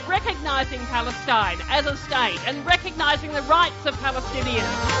should be recognising Palestine as a state and recognising the rights of Palestinians.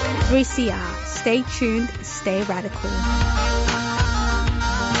 3CR. Stay tuned, stay radical.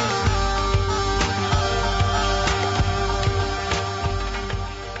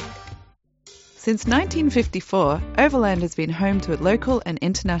 Since 1954, Overland has been home to local and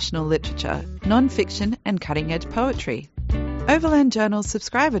international literature, non-fiction and cutting-edge poetry. Overland Journal's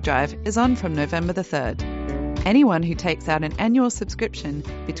subscriber drive is on from November the 3rd. Anyone who takes out an annual subscription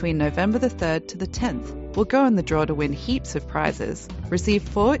between November the 3rd to the 10th will go in the draw to win heaps of prizes, receive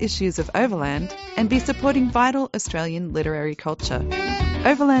 4 issues of Overland, and be supporting vital Australian literary culture.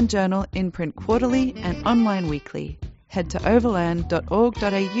 Overland Journal in print quarterly and online weekly. Head to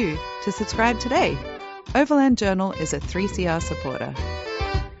overland.org.au to subscribe today. Overland Journal is a 3CR supporter.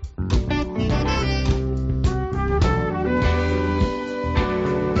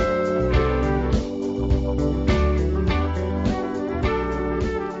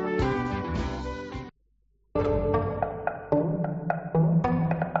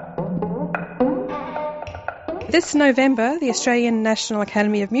 This November, the Australian National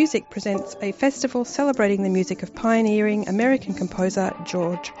Academy of Music presents a festival celebrating the music of pioneering American composer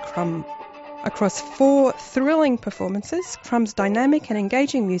George Crumb. Across 4 thrilling performances, Crumb's dynamic and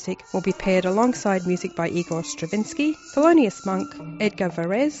engaging music will be paired alongside music by Igor Stravinsky, Thelonious Monk, Edgar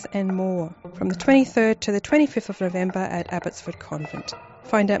Varese and more, from the 23rd to the 25th of November at Abbotsford Convent.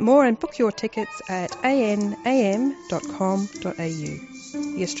 Find out more and book your tickets at anam.com.au.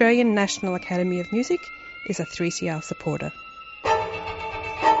 The Australian National Academy of Music is a 3CR supporter.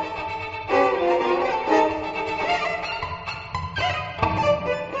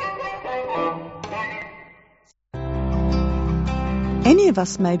 Any of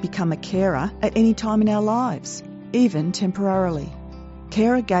us may become a carer at any time in our lives, even temporarily.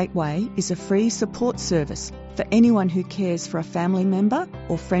 Carer Gateway is a free support service for anyone who cares for a family member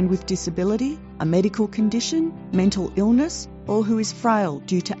or friend with disability, a medical condition, mental illness, or who is frail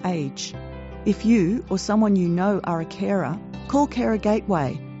due to age. If you or someone you know are a carer, call Carer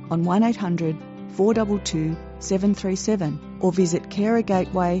Gateway on 1800 422 737 or visit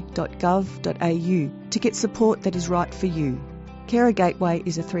carergateway.gov.au to get support that is right for you. Carer Gateway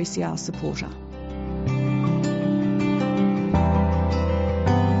is a 3CR supporter.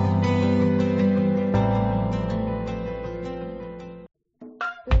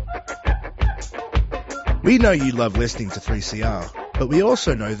 We know you love listening to 3CR, but we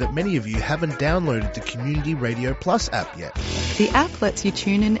also know that many of you haven't downloaded the Community Radio Plus app yet. The app lets you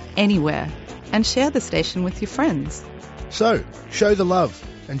tune in anywhere and share the station with your friends. So, show the love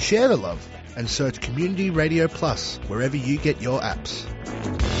and share the love and search Community Radio Plus wherever you get your apps.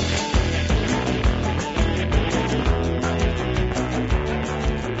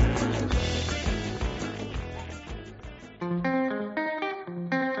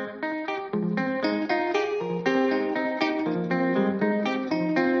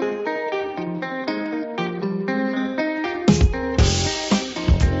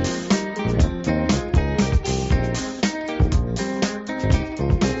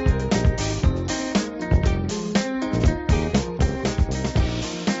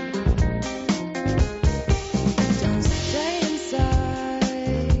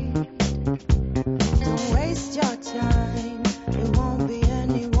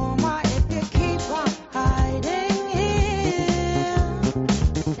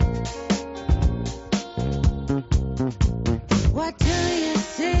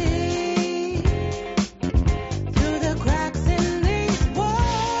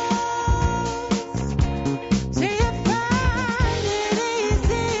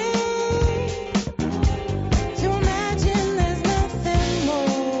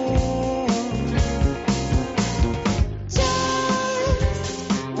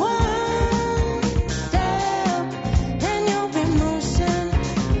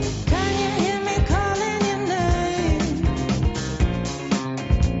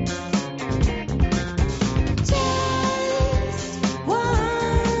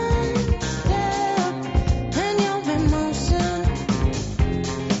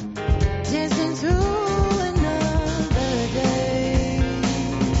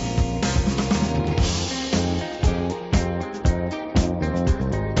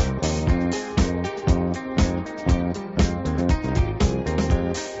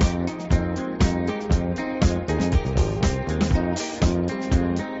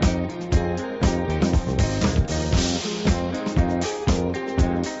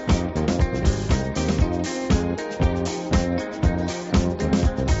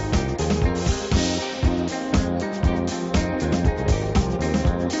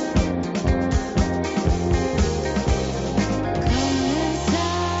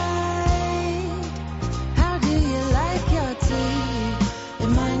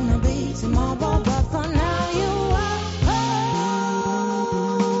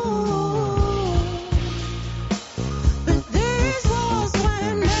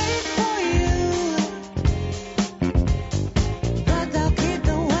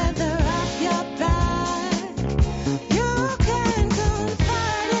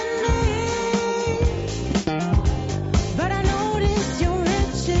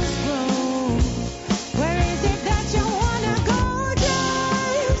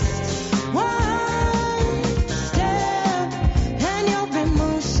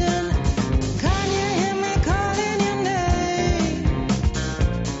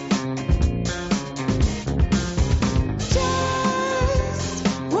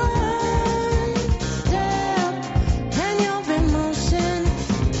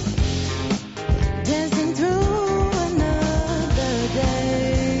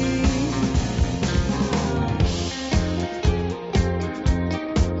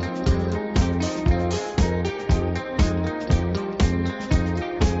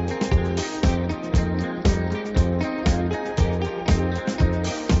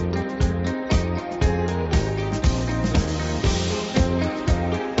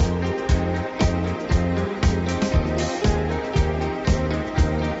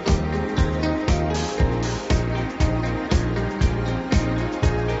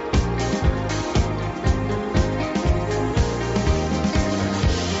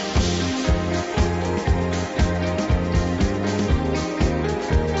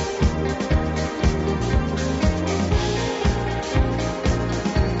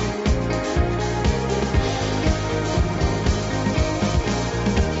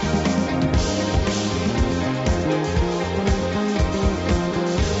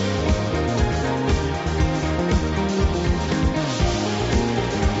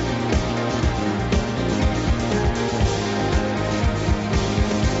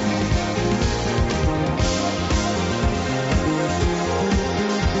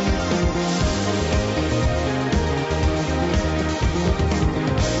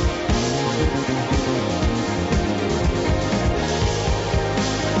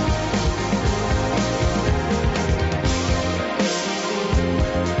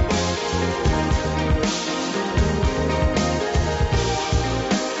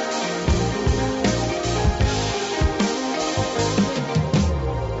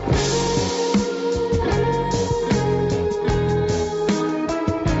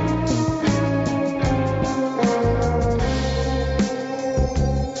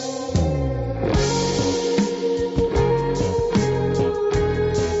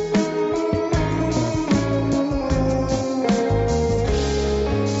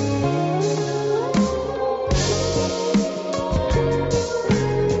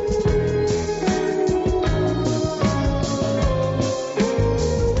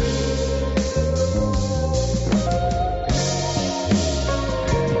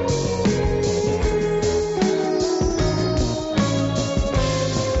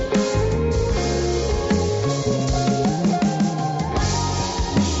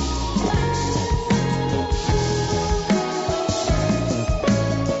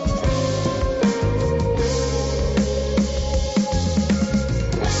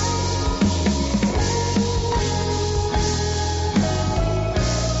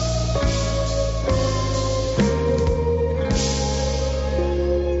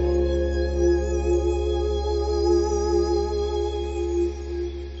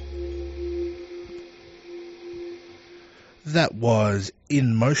 That was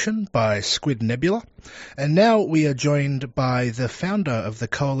In Motion by Squid Nebula. And now we are joined by the founder of the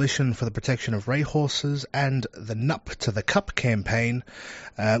Coalition for the Protection of Racehorses and the Nup to the Cup campaign,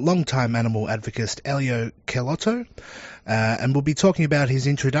 longtime animal advocate Elio Kellotto. And we'll be talking about his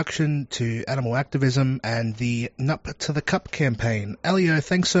introduction to animal activism and the Nup to the Cup campaign. Elio,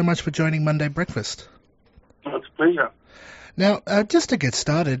 thanks so much for joining Monday Breakfast. Well, it's a pleasure. Now, just to get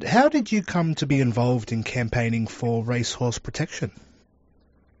started, how did you come to be involved in campaigning for racehorse protection?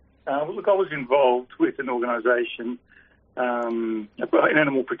 Look, I was involved with an organisation, an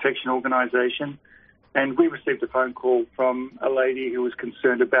animal protection organisation, and we received a phone call from a lady who was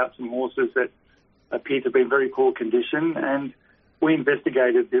concerned about some horses that appeared to be in very poor condition, and we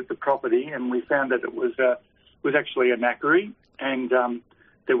investigated the property, and we found that it was actually a knackery, and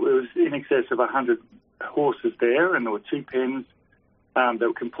there was in excess of 100 horses there, and there were 2 pens that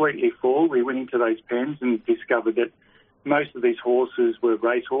were completely full. We went into those pens and discovered that most of these horses were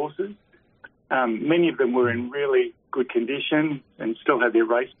race horses. Many of them were in really good condition and still had their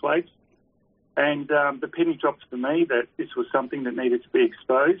race plates. And the penny dropped for me that this was something that needed to be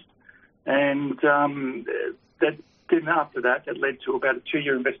exposed. And after that led to about a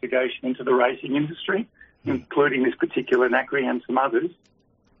 2-year investigation into the racing industry, including this particular knackery and some others.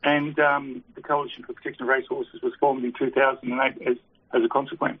 And the Coalition for Protection of Racehorses was formed in 2008 as a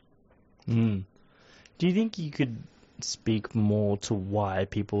consequence. Do you think you could speak more to why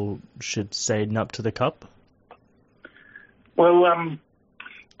people should say Nup to the Cup? Well, I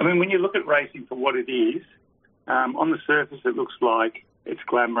mean, when you look at racing for what it is, on the surface it looks like it's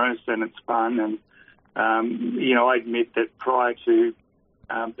glamorous and it's fun. And, I admit that prior to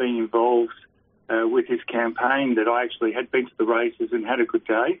being involved with this campaign that I actually had been to the races and had a good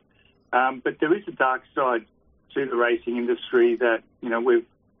day. But there is a dark side to the racing industry that, we've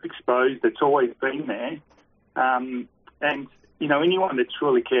exposed that's always been there. And, anyone that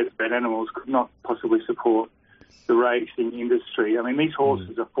truly cares about animals could not possibly support the racing industry. I mean, these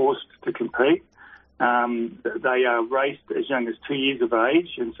horses are forced to compete. They are raced as young as 2 years of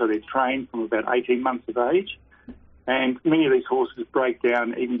age, and so they're trained from about 18 months of age. And many of these horses break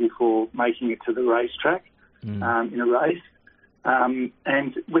down even before making it to the racetrack in a race. And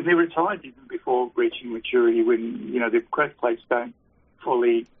when they're retired, even before reaching maturity, when, their crest plates don't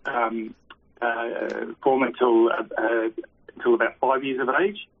fully form until about 5 years of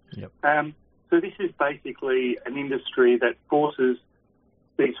age. Yep. So this is basically an industry that forces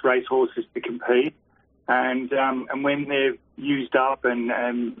these racehorses to compete. And when they're used up and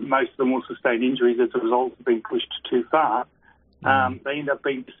most of them will sustain injuries as a result of being pushed too far, they end up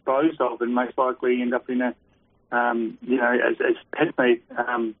being disposed of and most likely end up in a, as pet meat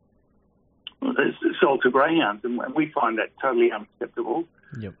sold to greyhounds. And we find that totally unacceptable.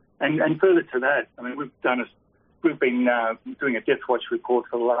 Yep. And further to that, I mean, we've been doing a Death Watch report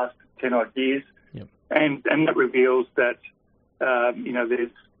for the last 10 odd years. Yep. And that reveals that,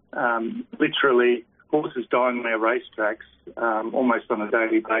 there's literally horses dying on our racetracks almost on a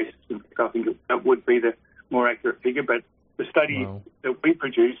daily basis. In fact, I think that would be the more accurate figure. But the study that we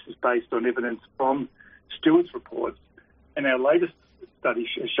produce is based on evidence from stewards' reports. And our latest study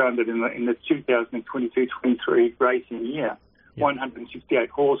has shown that in the 2022-23 racing year, 168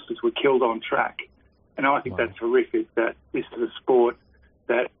 horses were killed on track. And I think that's horrific, that this is a sport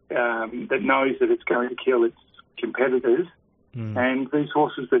that knows that it's going to kill its competitors. And these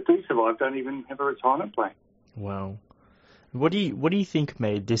horses that do survive don't even have a retirement plan. Wow. What do you think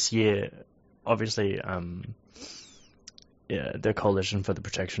made this year, obviously, the Coalition for the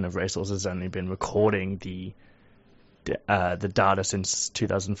Protection of Racehorses has only been recording the data since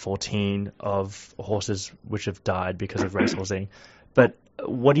 2014 of horses which have died because of racehorsing. But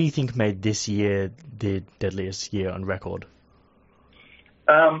what do you think made this year the deadliest year on record?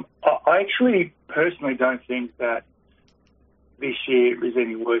 I actually personally don't think that this year is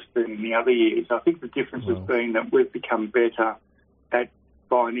any worse than the other years. I think the difference has been that we've become better at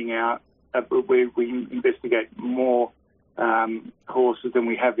finding out, we investigate more horses than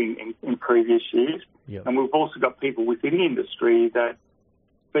we have in previous years. Yep. And we've also got people within the industry that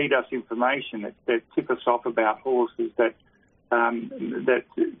feed us information, that tip us off about horses that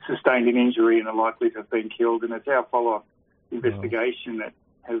sustained an injury and are likely to have been killed. And it's our follow-up investigation that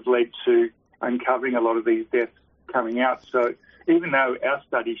has led to uncovering a lot of these deaths coming out. So even though our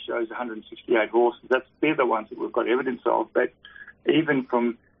study shows 168 horses, they're the ones that we've got evidence of. But even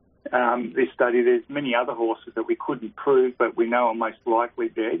from this study, there's many other horses that we couldn't prove, but we know are most likely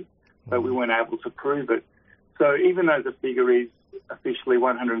dead, but we weren't able to prove it. So even though the figure is officially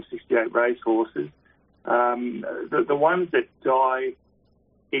 168 racehorses, the ones that die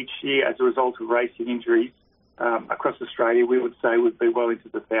each year as a result of racing injuries across Australia, we would say would be well into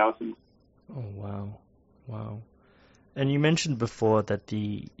the thousands. Oh, wow. And you mentioned before that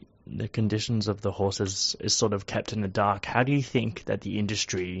the conditions of the horses is sort of kept in the dark. How do you think that the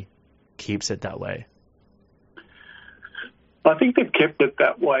industry keeps it that way? I think they've kept it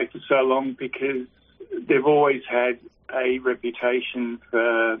that way for so long because they've always had a reputation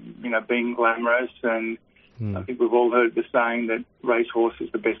for, being glamorous, and I think we've all heard the saying that racehorse is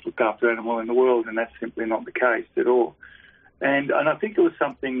the best looked after animal in the world, and that's simply not the case at all. And I think it was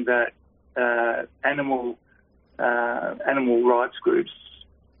something that animal rights groups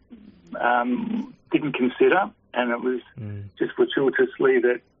didn't consider, and it was just fortuitously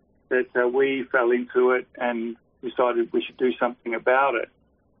that we fell into it and decided we should do something about it.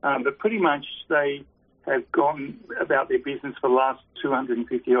 But pretty much they have gone about their business for the last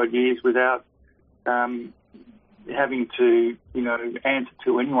 250 odd years without having to, answer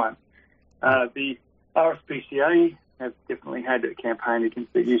to anyone. The RSPCA have definitely had a campaign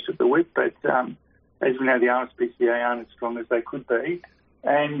against the use of the whip, but as we know, the RSPCA aren't as strong as they could be,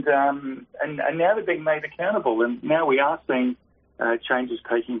 and now they're being made accountable, and now we are seeing changes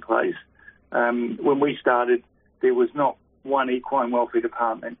taking place. When we started, there was not one equine welfare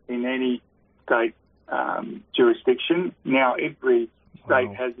department in any state jurisdiction. Now every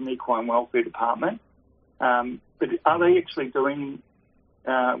state has an equine welfare department. But are they actually doing,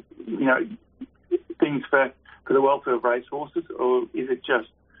 things for the welfare of racehorses, or is it just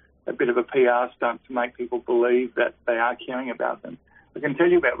a bit of a PR stunt to make people believe that they are caring about them? I can tell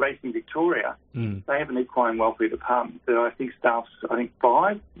you about Racing Victoria. They have an equine welfare department that I think staffs, between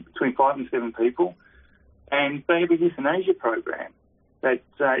 5 and 7 people. And they have a euthanasia program that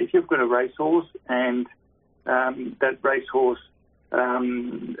if you've got a racehorse and that racehorse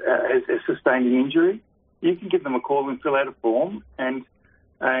has sustained an injury, you can give them a call and fill out a form, and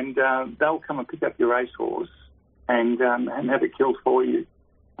they'll come and pick up your racehorse and have it killed for you.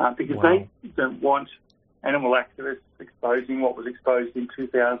 Because they don't want animal activists exposing what was exposed in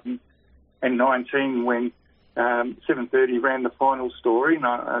 2019 when 7:30 ran the final story. And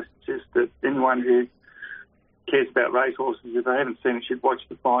I suggest that anyone who cares about racehorses, if they haven't seen it, should watch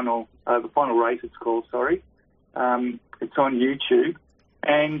the final race. It's called. It's on YouTube,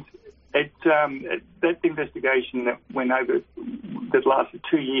 and that investigation that went over, that lasted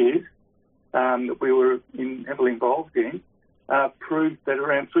 2 years, that we were heavily involved in, proved that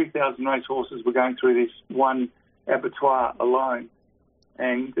around 3,000 racehorses were going through this one abattoir alone,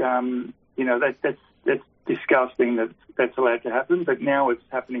 and that's disgusting that that's allowed to happen. But now it's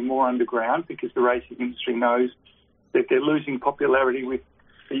happening more underground because the racing industry knows that they're losing popularity with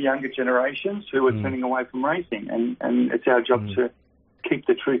the younger generations who are turning away from racing, and it's our job to keep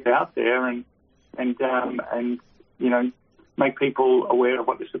the truth out there and make people aware of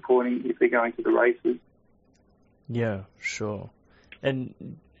what they're supporting if they're going to the races. Yeah, sure. And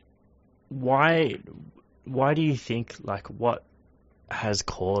why do you think, what has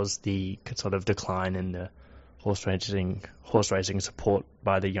caused the sort of decline in the horse racing support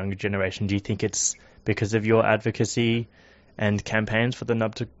by the younger generation? Do you think it's because of your advocacy and campaigns for the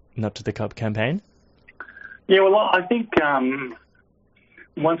Nub to the Cup campaign? Yeah, well, I think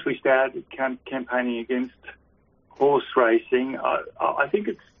once we started campaigning against horse racing, I think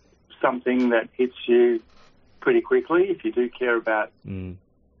it's something that hits you pretty quickly if you do care about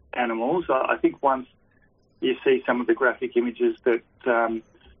animals. I think once you see some of the graphic images that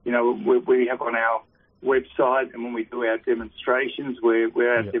we have on our website, and when we do our demonstrations,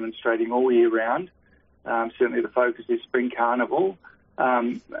 we're out demonstrating all year round. Certainly the focus is Spring Carnival,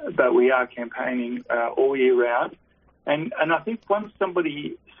 but we are campaigning all year round. And I think once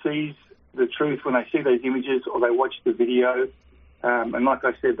somebody sees the truth, when they see those images or they watch the video, and like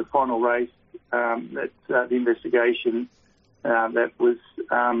I said, the final race, the investigation that was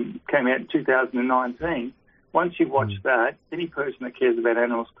came out in 2019, once you watch that, any person that cares about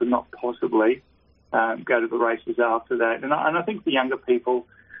animals could not possibly go to the races after that. And I think the younger people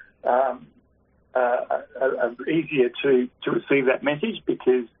are easier to receive that message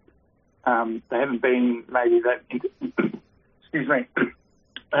because they haven't been maybe that, excuse me,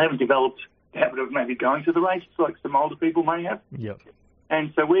 they haven't developed the habit of maybe going to the races like some older people may have. Yep.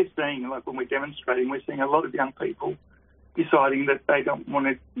 And so we're seeing, when we're demonstrating, we're seeing a lot of young people deciding that they don't want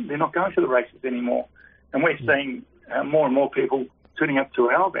to, they're not going to the races anymore. And we're seeing more and more people turning up to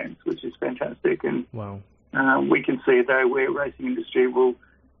our events, which is fantastic. And we can see, though, where racing industry will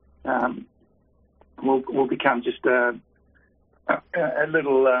become just a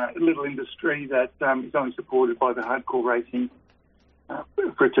little industry that is only supported by the hardcore racing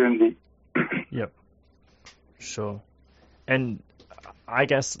fraternity. Yep. Sure. And I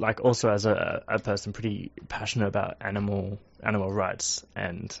guess, like, also as a person pretty passionate about animal rights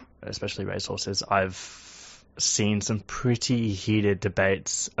and especially racehorses, I've seen some pretty heated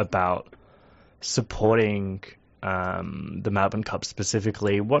debates about supporting the Melbourne Cup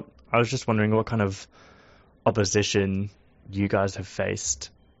specifically. I was just wondering what kind of opposition you guys have faced,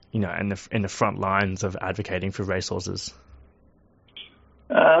 in the front lines of advocating for racehorses.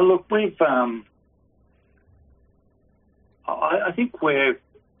 Look, we've. I think we've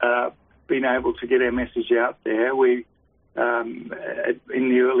been able to get our message out there. We, in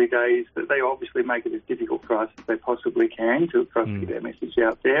the early days, that they obviously make it as difficult for us as they possibly can for us to get our message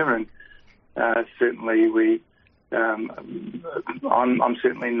out there, and certainly I'm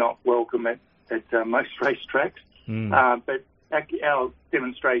certainly not welcome at most racetracks, but our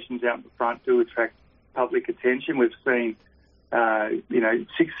demonstrations out in the front do attract public attention. We've seen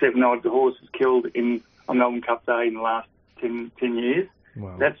 6, 7 odd horses killed on Melbourne Cup Day in the last 10 years.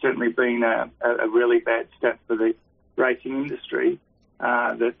 Wow. That's certainly been a really bad stat for the racing industry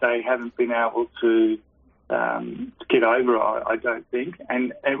that they haven't been able to get over, I don't think.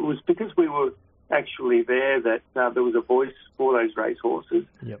 And it was because we were actually there that there was a voice for those racehorses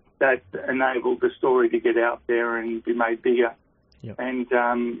that enabled the story to get out there and be made bigger. Yep. And,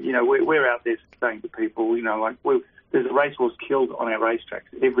 we're out there saying to people, there's a racehorse killed on our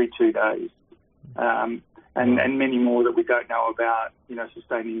racetracks every 2 days. And many more that we don't know about,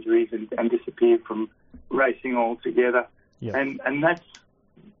 sustained injuries and disappeared from racing altogether. Yep. And that's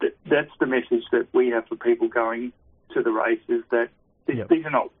the message that we have for people going to the races, that these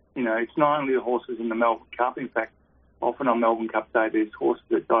are not, it's not only the horses in the Melbourne Cup. In fact, often on Melbourne Cup Day, there's horses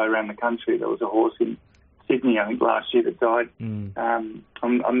that die around the country. There was a horse in Sydney, I think, last year that died on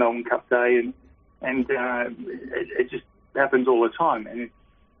Melbourne Cup Day, and it just happens all the time. And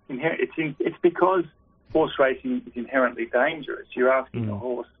it's because horse racing is inherently dangerous. You're asking a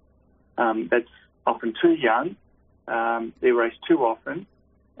horse that's often too young, they're raced too often,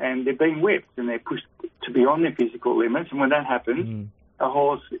 and they're being whipped and they're pushed to beyond their physical limits. And when that happens, a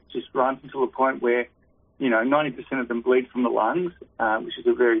horse just runs until a point where 90% of them bleed from the lungs, which is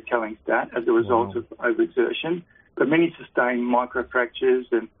a very telling stat as a result of overexertion. But many sustain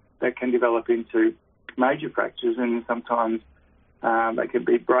microfractures, and that can develop into major fractures, and sometimes they can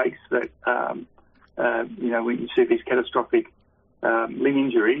be breaks that, when you see these catastrophic limb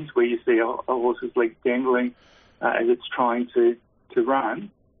injuries where you see a horse's leg dangling as it's trying to run,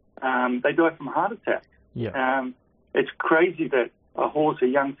 they die from a heart attack. Yeah. It's crazy that a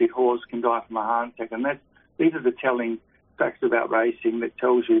young fit horse can die from a heart attack, and these are the telling facts about racing that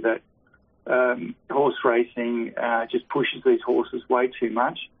tells you that horse racing just pushes these horses way too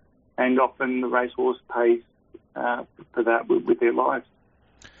much, and often the racehorse pays for that with their lives.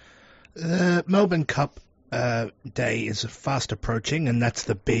 The Melbourne Cup Day is fast approaching, and that's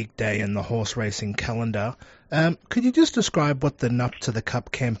the big day in the horse racing calendar. Could you just describe what the Nup to the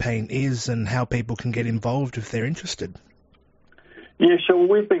Cup campaign is and how people can get involved if they're interested? Yeah, sure.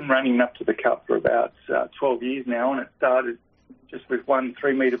 We've been running Nup to the Cup for about 12 years now, and it started just with one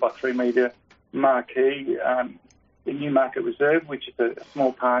 3 metre by 3 metre marquee in Newmarket Reserve, which is a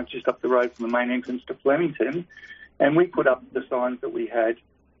small park just up the road from the main entrance to Flemington. And we put up the signs that we had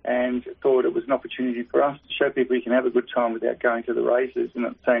and thought it was an opportunity for us to show people you can have a good time without going to the races, and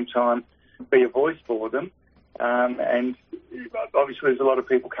at the same time be a voice for them. And obviously there's a lot of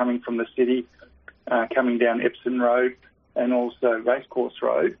people coming from the city, coming down Epsom Road and also Racecourse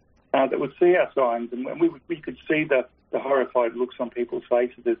Road, that would see our signs, and we could see the horrified looks on people's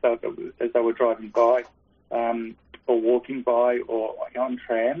faces as they were driving by, or walking by, or on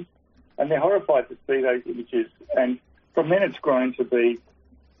trams, and they're horrified to see those images. And from then it's grown to be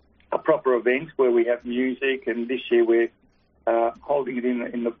a proper event where we have music, and this year we're holding it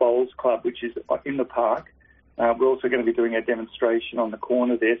in the Bowls Club, which is in the park. We're also going to be doing a demonstration on the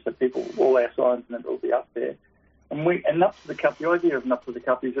corner there, so all our signs and it will be up there. And Nup to the Cup, the idea of Nup to the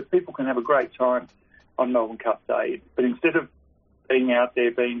Cup is that people can have a great time on Melbourne Cup Day, but instead of being out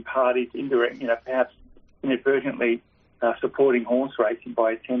there being parties, perhaps inadvertently supporting horse racing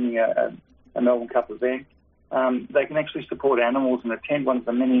by attending a Melbourne Cup event, they can actually support animals and attend one of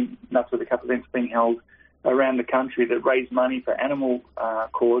the many Nup to the Cup events being held around the country that raise money for animal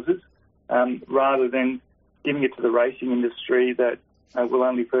causes, rather than giving it to the racing industry that will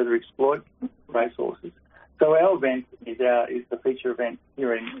only further exploit racehorses. So our event is the feature event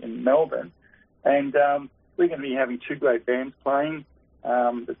here in Melbourne, and we're going to be having 2 great bands playing,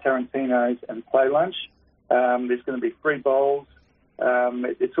 the Tarantinos and Play Lunch. There's going to be free bowls.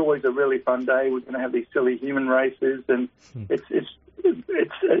 It's always a really fun day. We're going to have these silly human races, and it's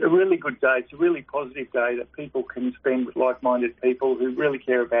it's a really good day. It's a really positive day that people can spend with like-minded people who really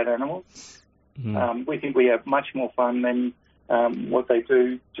care about animals. Mm. We think we have much more fun than what they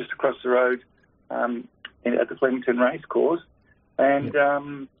do just across the road at the Flemington Racecourse. And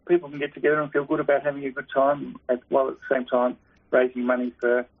people can get together and feel good about having a good time while at the same time raising money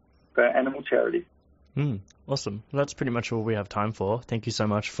for animal charities. Awesome. Well, that's pretty much all we have time for. Thank you so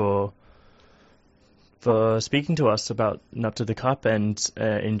much for speaking to us about Nut to the Cup and,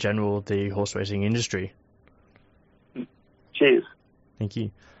 in general, the horse racing industry. Cheers. Thank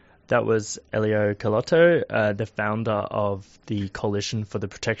you. That was Elio Carlotto, the founder of the Coalition for the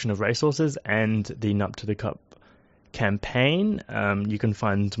Protection of Racehorses and the Nut to the Cup campaign. You can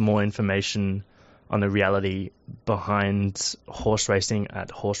find more information on the reality behind horse racing at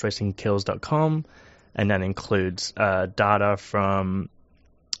horseracingkills.com, and that includes data from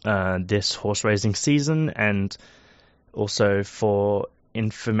this horse racing season, and also for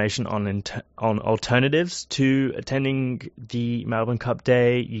information on alternatives to attending the Melbourne Cup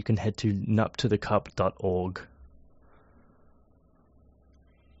Day, you can head to nuptothecup.org.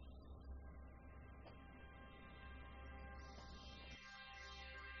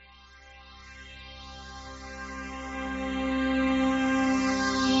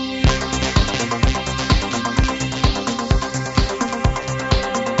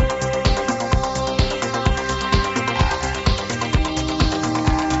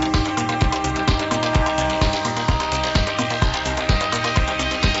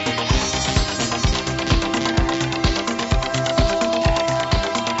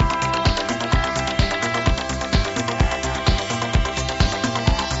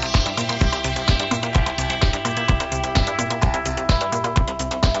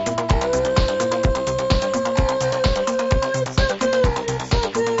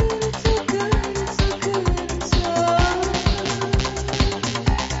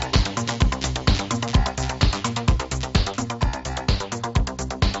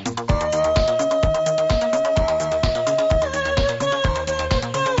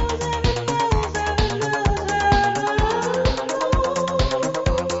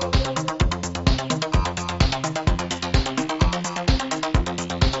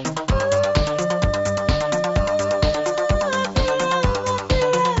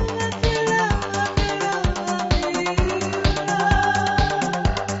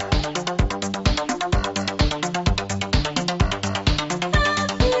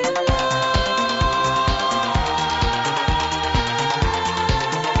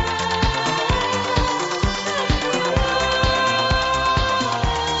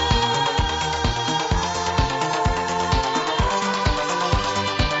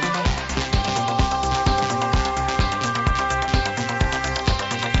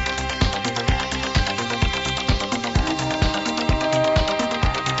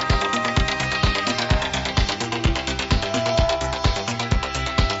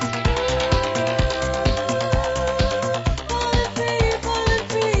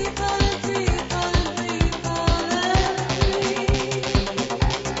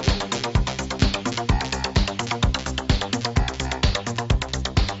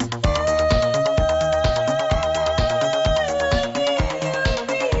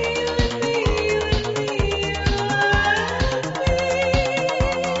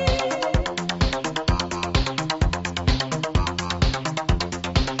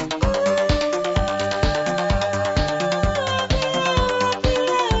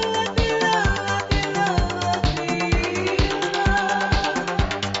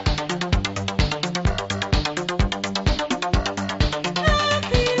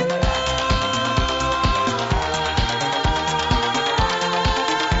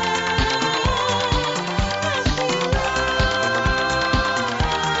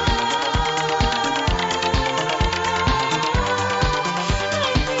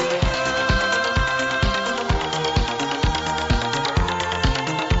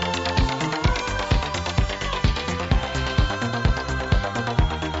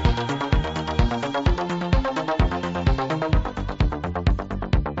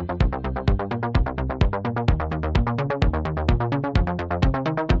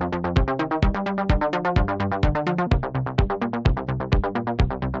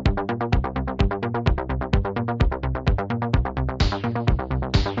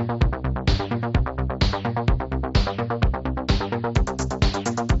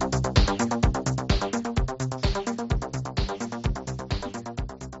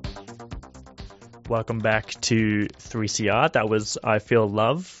 Welcome back to 3CR. That was I Feel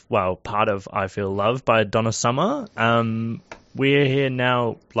Love, well, part of I Feel Love by Donna Summer. we're here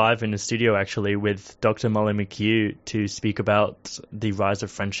now live in the studio actually with Dr. Molly McHugh to speak about the rise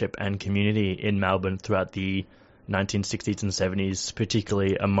of friendship and community in Melbourne throughout the 1960s and 70s,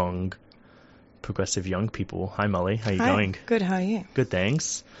 particularly among progressive young people. Hi Molly, how are you going? Good, how are you? Good,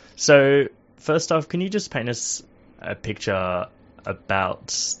 thanks. So first off, can you just paint us a picture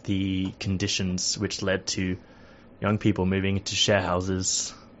about the conditions which led to young people moving into share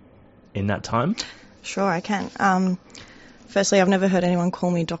houses in that time? Sure, I can. Firstly, I've never heard anyone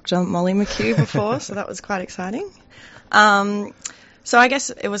call me Dr. Molly McHugh before, so that was quite exciting. So I guess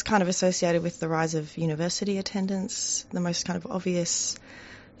it was kind of associated with the rise of university attendance, the most kind of obvious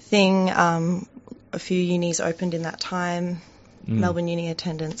thing. A few unis opened in that time. Melbourne uni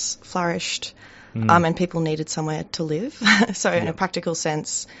attendance flourished, and people needed somewhere to live. So in a practical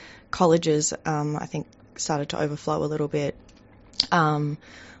sense, colleges, I think, started to overflow a little bit.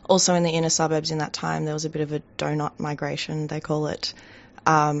 Also in the inner suburbs in that time, there was a bit of a donut migration, they call it,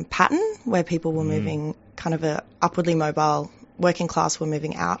 pattern, where people were moving, kind of a upwardly mobile working class were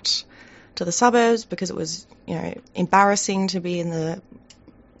moving out to the suburbs because it was, embarrassing to be in the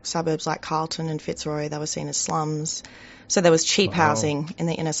suburbs like Carlton and Fitzroy. They were seen as slums. So there was cheap housing in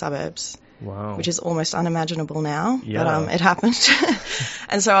the inner suburbs. Wow. Which is almost unimaginable now, yeah. But it happened.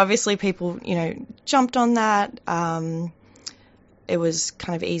 And so obviously people, jumped on that. It was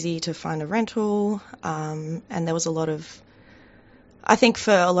kind of easy to find a rental, and there was a lot of, I think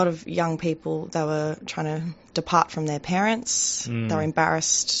for a lot of young people, they were trying to depart from their parents. They were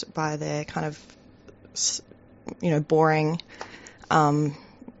embarrassed by their kind of, boring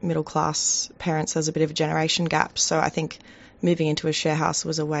middle-class parents. There's a bit of a generation gap. So I think moving into a share house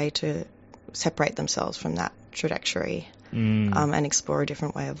was a way to separate themselves from that trajectory and explore a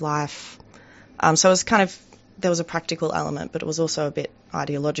different way of life. So it was kind of, there was a practical element, but it was also a bit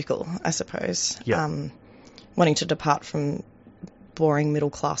ideological, I suppose. Yep. Wanting to depart from boring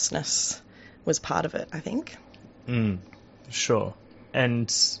middle-classness was part of it, I think. Sure.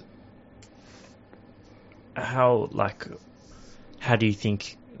 And how do you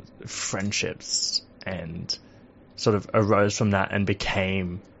think friendships and sort of arose from that and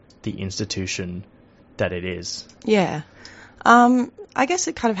became the institution that it is? Yeah. I guess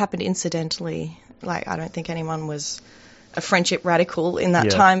it kind of happened incidentally. I don't think anyone was a friendship radical in that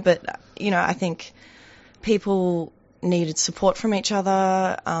time, but, I think people needed support from each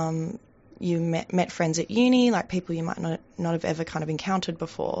other. You met friends at uni, people you might not have ever kind of encountered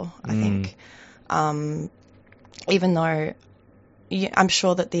before, I think. Even though I'm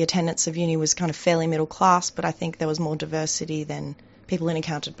sure that the attendance of uni was kind of fairly middle class, but I think there was more diversity than people had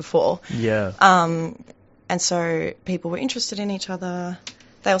encountered before. Yeah. And so people were interested in each other.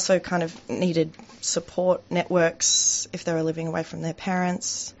 They also kind of needed support networks if they were living away from their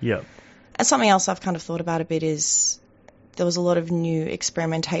parents. Yeah. And something else I've kind of thought about a bit is there was a lot of new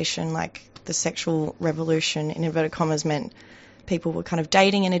experimentation, like the sexual revolution, in inverted commas, meant people were kind of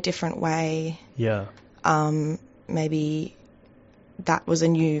dating in a different way. Yeah. Maybe that was a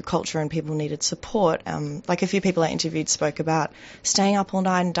new culture and people needed support. A few people I interviewed spoke about staying up all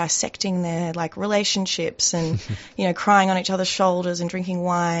night and dissecting their relationships and, crying on each other's shoulders and drinking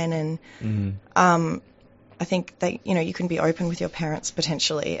wine. And I think that, you can be open with your parents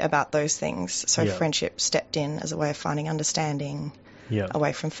potentially about those things. So friendship stepped in as a way of finding understanding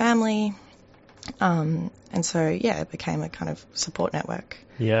away from family. And so, it became a kind of support network.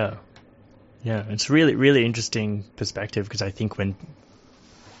 Yeah. Yeah, it's really, really interesting perspective because I think when,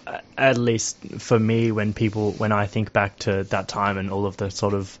 at least for me, when I think back to that time and all of the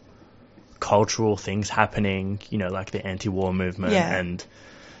sort of cultural things happening, like the anti-war movement and,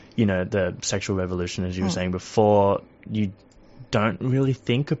 the sexual revolution, as you were saying before, you don't really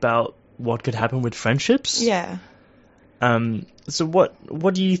think about what could happen with friendships. Yeah. So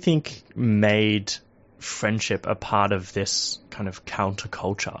what do you think made friendship a part of this kind of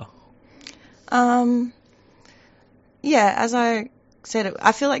counterculture? As I said,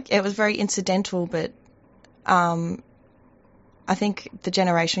 I feel like it was very incidental, but I think the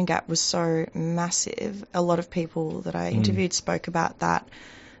generation gap was so massive. A lot of people that I interviewed spoke about that,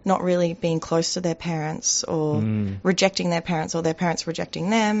 not really being close to their parents or rejecting their parents or their parents rejecting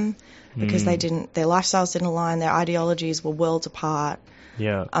them because their lifestyles didn't align, their ideologies were worlds apart.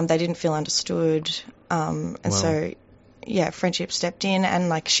 Yeah. They didn't feel understood. So, friendship stepped in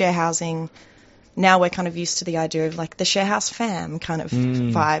and share housing. Now we're kind of used to the idea of the share house fam kind of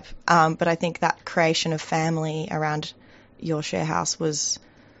vibe. But I think that creation of family around your share house was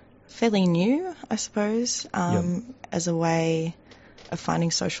fairly new, I suppose, as a way of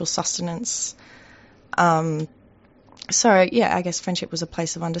finding social sustenance. I guess friendship was a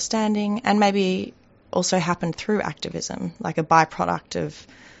place of understanding and maybe also happened through activism, like a byproduct of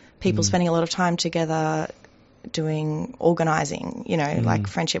people spending a lot of time together doing organising, you know, like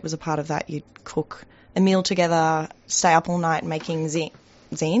friendship was a part of that. You'd cook a meal together, stay up all night making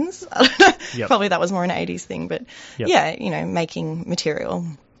zines. Yep. Probably that was more an 80s thing, but yeah, you know, making material.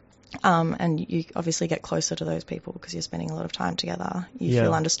 And you obviously get closer to those people because you're spending a lot of time together. You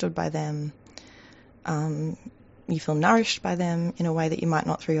feel understood by them. You feel nourished by them in a way that you might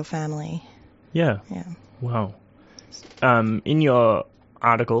not through your family. Yeah. Wow. In your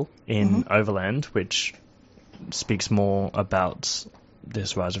article in Overland, which speaks more about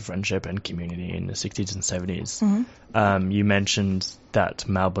this rise of friendship and community in the 60s and 70s, you mentioned that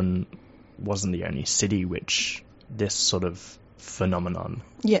Melbourne wasn't the only city which this sort of phenomenon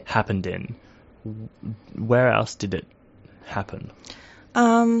happened in. Where else did it happen?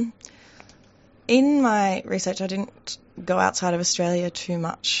 In my research, I didn't go outside of Australia too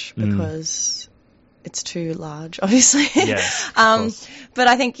much because it's too large, obviously. But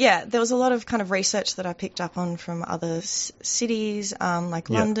I think, there was a lot of kind of research that I picked up on from other cities, like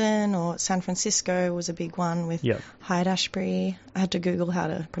London or San Francisco was a big one with Hyde-Ashbury. I had to Google how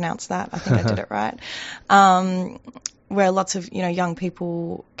to pronounce that. I think I did it right. Where lots of, you know, young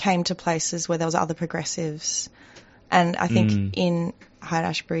people came to places where there was other progressives. And I think in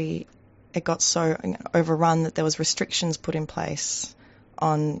Hyde-Ashbury, it got so overrun that there was restrictions put in place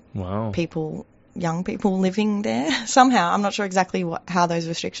on people, young people living there somehow. I'm not sure exactly how those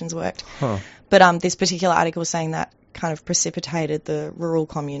restrictions worked. But this particular article was saying that kind of precipitated the rural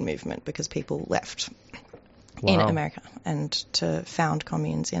commune movement because people left in America and to found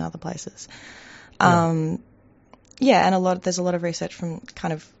communes in other places. And there's a lot of research from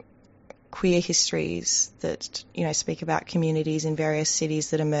kind of queer histories that, you know, speak about communities in various cities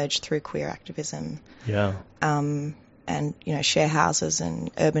that emerged through queer activism. And, you know, share houses and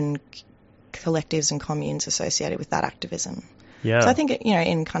urban collectives and communes associated with that activism. So I think, you know,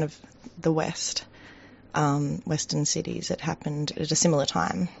 in kind of the West, Western cities, it happened at a similar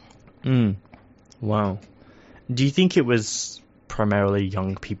time. Wow. Do you think it was primarily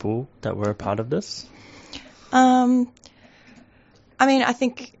young people that were a part of this? I mean, I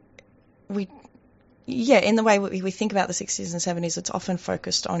think in the way we think about the 60s and 70s, it's often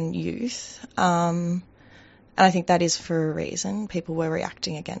focused on youth. And I think that is for a reason. People were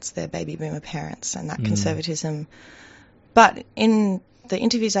reacting against their baby boomer parents and that conservatism. But in the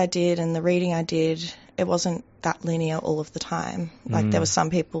interviews I did and the reading I did, it wasn't that linear all of the time. Like there were some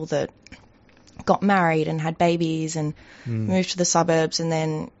people that got married and had babies and moved to the suburbs and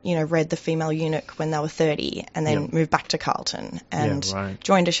then, you know, read The Female Eunuch when they were 30 and then moved back to Carlton and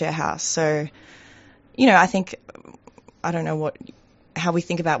joined a share house. So, you know, I think, I don't know how we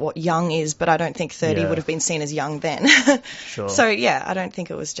think about what young is, but I don't think 30 would have been seen as young then. So, I don't think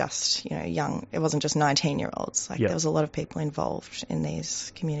it was just, you know, young. It wasn't just 19-year-olds. Like there was a lot of people involved in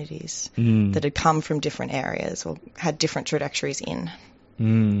these communities that had come from different areas or had different trajectories in.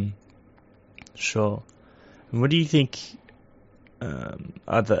 Sure. And what do you think,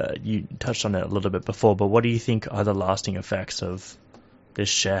 you touched on it a little bit before, but what do you think are the lasting effects of this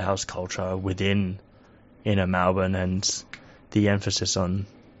share house culture within inner Melbourne and the emphasis on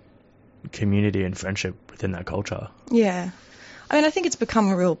community and friendship within that culture? Yeah. I mean, I think it's become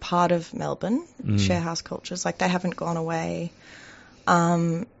a real part of Melbourne, share house cultures. Like, they haven't gone away.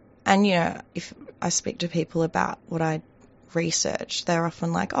 And, you know, if I speak to people about what I research, they're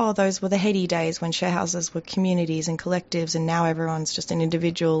often like, oh, those were the heady days when share houses were communities and collectives and now everyone's just an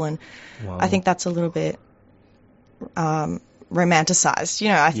individual. And I think that's a little bit romanticized. You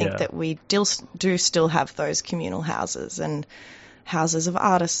know, I think that we do still have those communal houses and houses of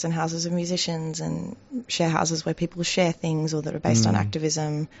artists and houses of musicians and share houses where people share things or that are based on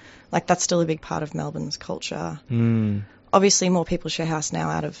activism. Like, that's still a big part of Melbourne's culture. Obviously, more people share house now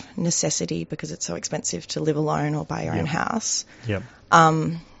out of necessity because it's so expensive to live alone or buy your own house.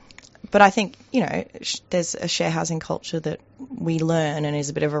 But I think, you know, there's a share housing culture that we learn and is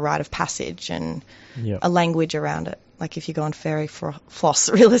a bit of a rite of passage and a language around it. Like, if you go on Fairy Floss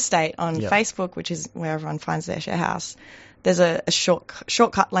Real Estate on Facebook, which is where everyone finds their share house, there's a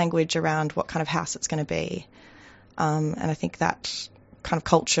shortcut language around what kind of house it's going to be. And I think that kind of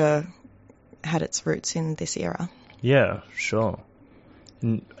culture had its roots in this era. Yeah, sure.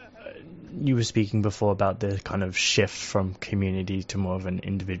 You were speaking before about the kind of shift from community to more of an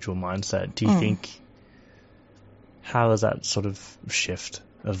individual mindset. Do you think, how has that sort of shift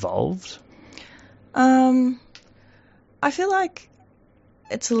evolved? I feel like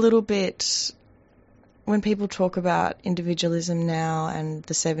it's a little bit, when people talk about individualism now and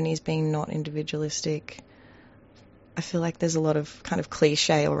the 70s being not individualistic, I feel like there's a lot of kind of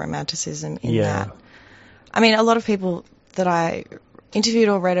cliche or romanticism in that. I mean, a lot of people that I interviewed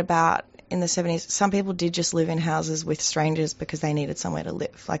or read about in the 70s, some people did just live in houses with strangers because they needed somewhere to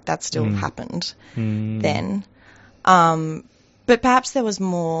live. Like, that still happened then. But perhaps there was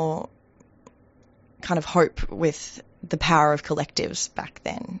more kind of hope with the power of collectives back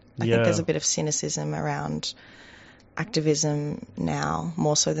then. I think there's a bit of cynicism around activism now,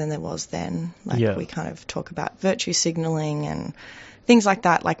 more so than there was then. Like, we kind of talk about virtue signalling and things like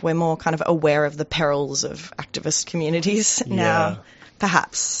that. Like, we're more kind of aware of the perils of activist communities now,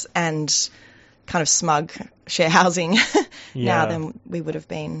 perhaps, and kind of smug share housing now than we would have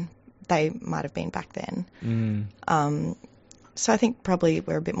been, they might have been back then. So I think probably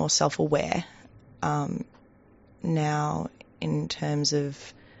we're a bit more self-aware now in terms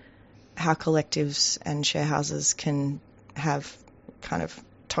of how collectives and share houses can have kind of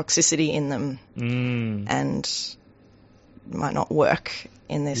toxicity in them and might not work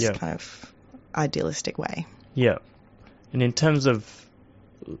in this kind of idealistic way. Yeah. And in terms of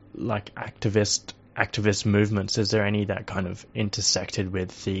like activist movements, is there any that kind of intersected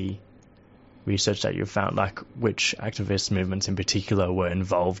with the research that you found? Like, which activist movements in particular were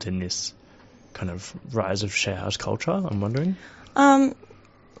involved in this kind of rise of share house culture, I'm wondering?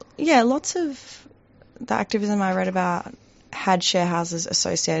 Yeah, lots of the activism I read about had share houses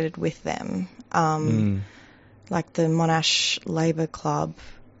associated with them. Like the Monash Labour Club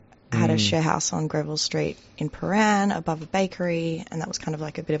had a share house on Greville Street in Paran above a bakery, and that was kind of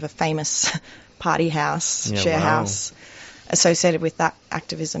like a bit of a famous party house, share house associated with that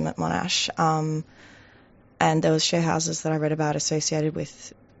activism at Monash. And there was share houses that I read about associated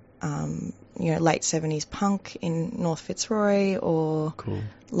with late 70s punk in North Fitzroy or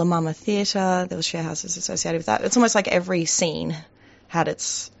La Mama Theatre. There was share houses associated with that. It's almost like every scene had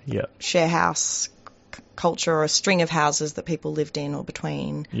its share house culture or a string of houses that people lived in or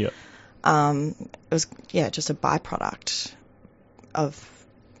between. It was just a byproduct of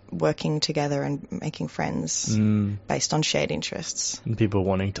working together and making friends based on shared interests. And people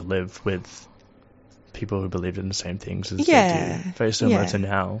wanting to live with people who believed in the same things as they do. Very similar to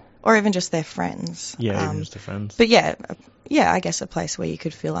now. Or even just their friends. Even just their friends. But I guess a place where you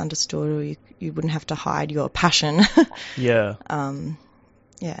could feel understood, or you wouldn't have to hide your passion. And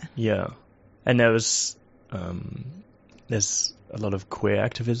there was there's a lot of queer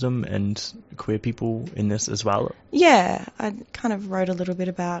activism and queer people in this as well. Yeah, I kind of wrote a little bit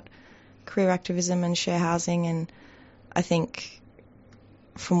about queer activism and share housing, and I think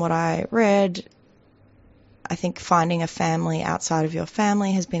from what I read, I think finding a family outside of your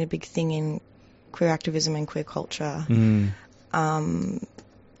family has been a big thing in queer activism and queer culture.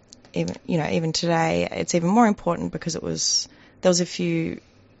 Even today, it's even more important because there was a few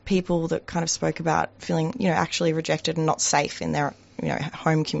people that kind of spoke about feeling, actually rejected and not safe in their,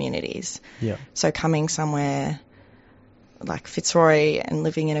 home communities. So coming somewhere like Fitzroy and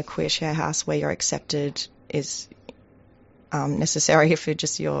living in a queer share house where you're accepted is necessary for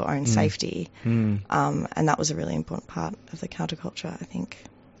just your own safety. And that was a really important part of the counterculture, I think.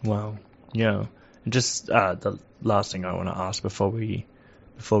 Wow. Yeah. Just the last thing I want to ask before we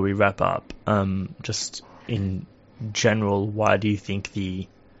wrap up, just in general, why do you think the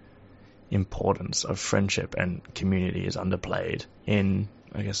importance of friendship and community is underplayed in,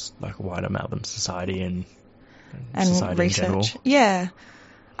 I guess, like wider Melbourne society and society research in general? Yeah.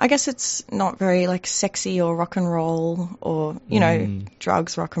 I guess it's not very like sexy or rock and roll or,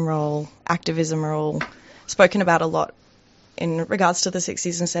 drugs, rock and roll, activism are all spoken about a lot in regards to the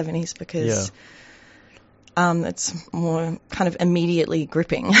 60s and 70s because it's more kind of immediately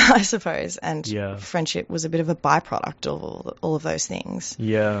gripping, I suppose. And friendship was a bit of a byproduct of all of those things.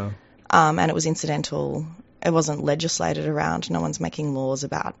 And it was incidental. It wasn't legislated around. No one's making laws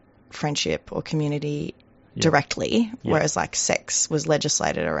about friendship or community directly, whereas like sex was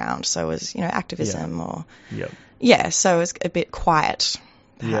legislated around. So was, activism or... so it was a bit quiet,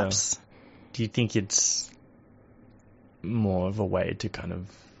 perhaps. Do you think it's more of a way to kind of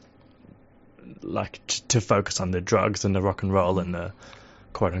like to focus on the drugs and the rock and roll and the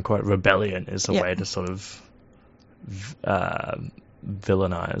quote-unquote rebellion is a way to sort of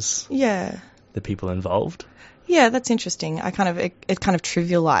villainize the people involved? Yeah, that's interesting. It kind of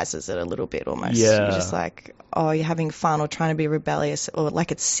trivializes it a little bit almost. You're just like, oh, you're having fun or trying to be rebellious or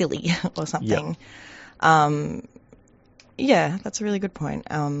like it's silly or something. That's a really good point.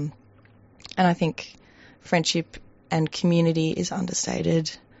 And I think friendship and community is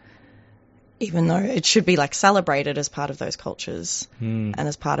understated, even though it should be like celebrated as part of those cultures and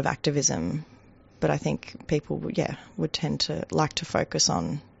as part of activism. But I think people, would tend to like to focus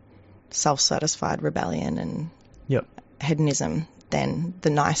on self-satisfied rebellion and hedonism than the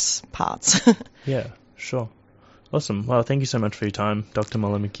nice parts. Sure. Awesome. Well, thank you so much for your time, Dr.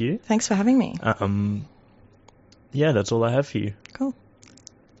 Muller McHugh. Thanks for having me. Yeah, that's all I have for you. Cool.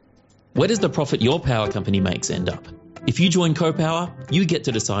 Where does the profit your power company makes end up? If you join CoPower, you get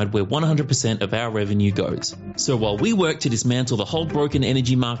to decide where 100% of our revenue goes. So while we work to dismantle the whole broken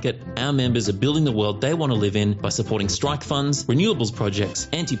energy market, our members are building the world they want to live in by supporting strike funds, renewables projects,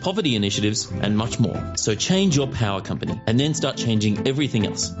 anti-poverty initiatives, and much more. So change your power company and then start changing everything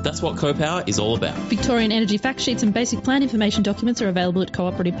else. That's what CoPower is all about. Victorian energy fact sheets and basic plan information documents are available at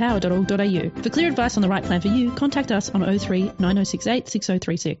cooperativepower.org.au. For clear advice on the right plan for you, contact us on 03 9068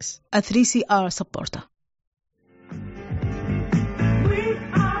 6036. A 3CR supporter.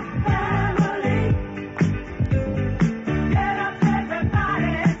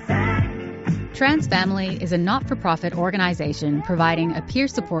 Trans Family is a not-for-profit organization providing a peer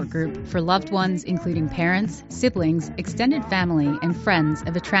support group for loved ones including parents, siblings, extended family, and friends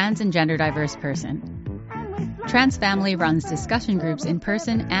of a trans and gender diverse person. Trans Family runs discussion groups in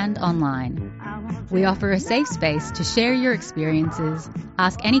person and online. We offer a safe space to share your experiences,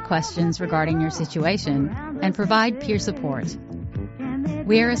 ask any questions regarding your situation, and provide peer support.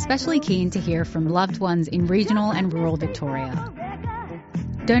 We are especially keen to hear from loved ones in regional and rural Victoria.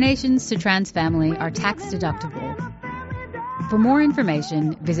 Donations to Trans Family are tax deductible. For more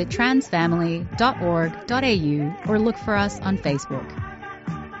information, visit transfamily.org.au or look for us on Facebook.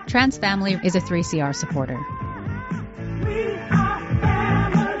 Trans Family is a 3CR supporter.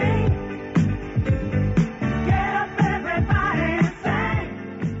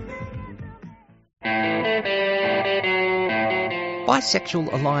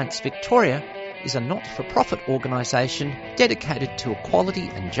 Bisexual Alliance Victoria is a not-for-profit organisation dedicated to equality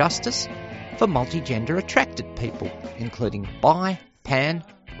and justice for multigender attracted people, including bi, pan,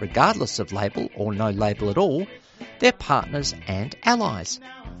 regardless of label or no label at all, their partners and allies.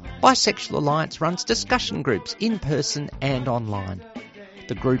 Bisexual Alliance runs discussion groups in person and online.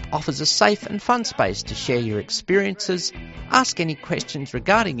 The group offers a safe and fun space to share your experiences, ask any questions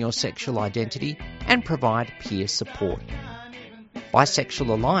regarding your sexual identity, and provide peer support. Bisexual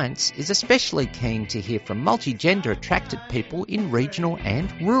Alliance is especially keen to hear from multigender attracted people in regional and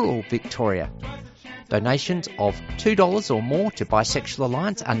rural Victoria. Donations of $2 or more to Bisexual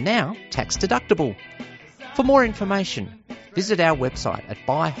Alliance are now tax deductible. For more information, visit our website at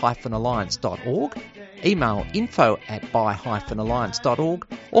bi-alliance.org, email info@bi-alliance.org,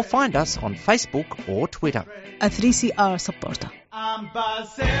 or find us on Facebook or Twitter. A 3CR supporter. I'm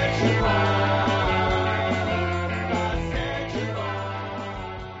bisexual.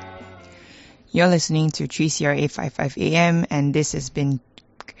 You're listening to 3CR 855 AM, and this has been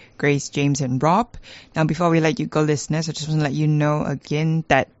Grace, James, and Rob. Now, before we let you go, listeners, I just want to let you know again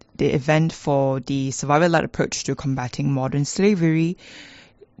that the event for the survivor-led approach to combating modern slavery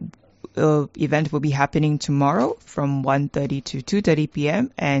event will be happening tomorrow from 1:30 to 2:30 p.m.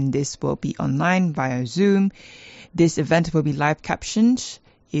 and this will be online via Zoom. This event will be live captioned.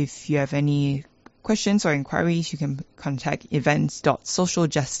 If you have any questions or inquiries, you can contact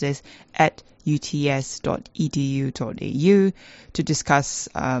events.socialjustice@uts.edu.au to discuss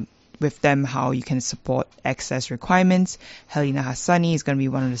with them how you can support access requirements. Helena Hassani is going to be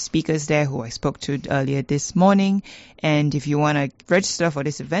one of the speakers there who I spoke to earlier this morning. And if you want to register for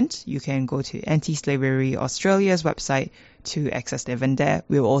this event, you can go to Anti-Slavery Australia's website to access the event there.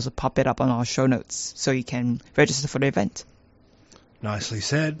 We will also pop it up on our show notes so you can register for the event. Nicely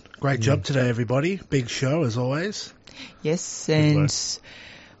said. Great job today, everybody. Big show, as always. Yes, and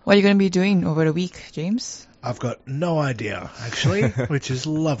what are you going to be doing over the week, James? I've got no idea, actually, which is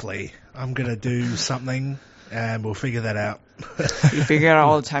lovely. I'm going to do something, and we'll figure that out. You figure it out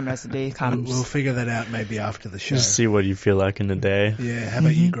all the time as the day comes. We'll figure that out maybe after the show. Just see what you feel like in the day. Yeah, how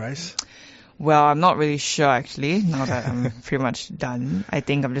about you, Grace? Well, I'm not really sure, actually, now that I'm pretty much done. I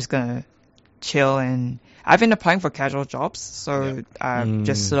think I'm just going to chill, and I've been applying for casual jobs, so I'm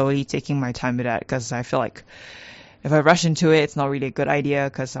just slowly taking my time with that, because I feel like if I rush into it, it's not really a good idea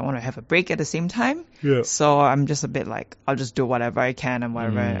because I want to have a break at the same time. Yeah. So I'm just a bit like, I'll just do whatever I can and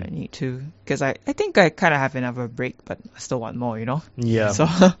whatever I need to. Because I think I kind of have enough of a break, but I still want more, you know? Yeah. So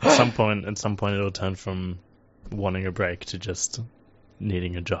at some point, it'll turn from wanting a break to just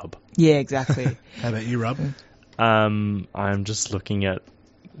needing a job. Yeah, exactly. How about you, Rob? I'm just looking at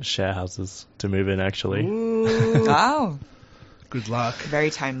share houses to move in, actually. Ooh. Wow. Good luck. Very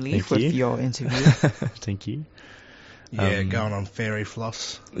timely Thank with you. your interview. Thank you. Yeah, going on fairy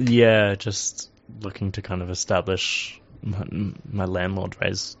floss. Yeah, just looking to kind of establish my landlord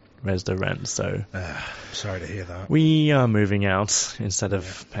raised their rent, so sorry to hear that. We are moving out instead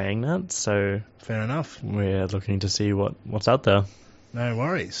of paying that, so fair enough. We're looking to see what's out there. No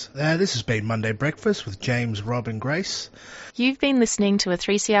worries. This has been Monday Breakfast with James, Rob and Grace. You've been listening to a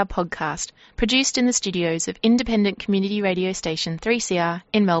 3CR podcast produced in the studios of independent community radio station 3CR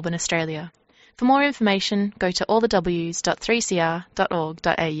in Melbourne, Australia. For more information, go to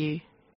allthews.3cr.org.au.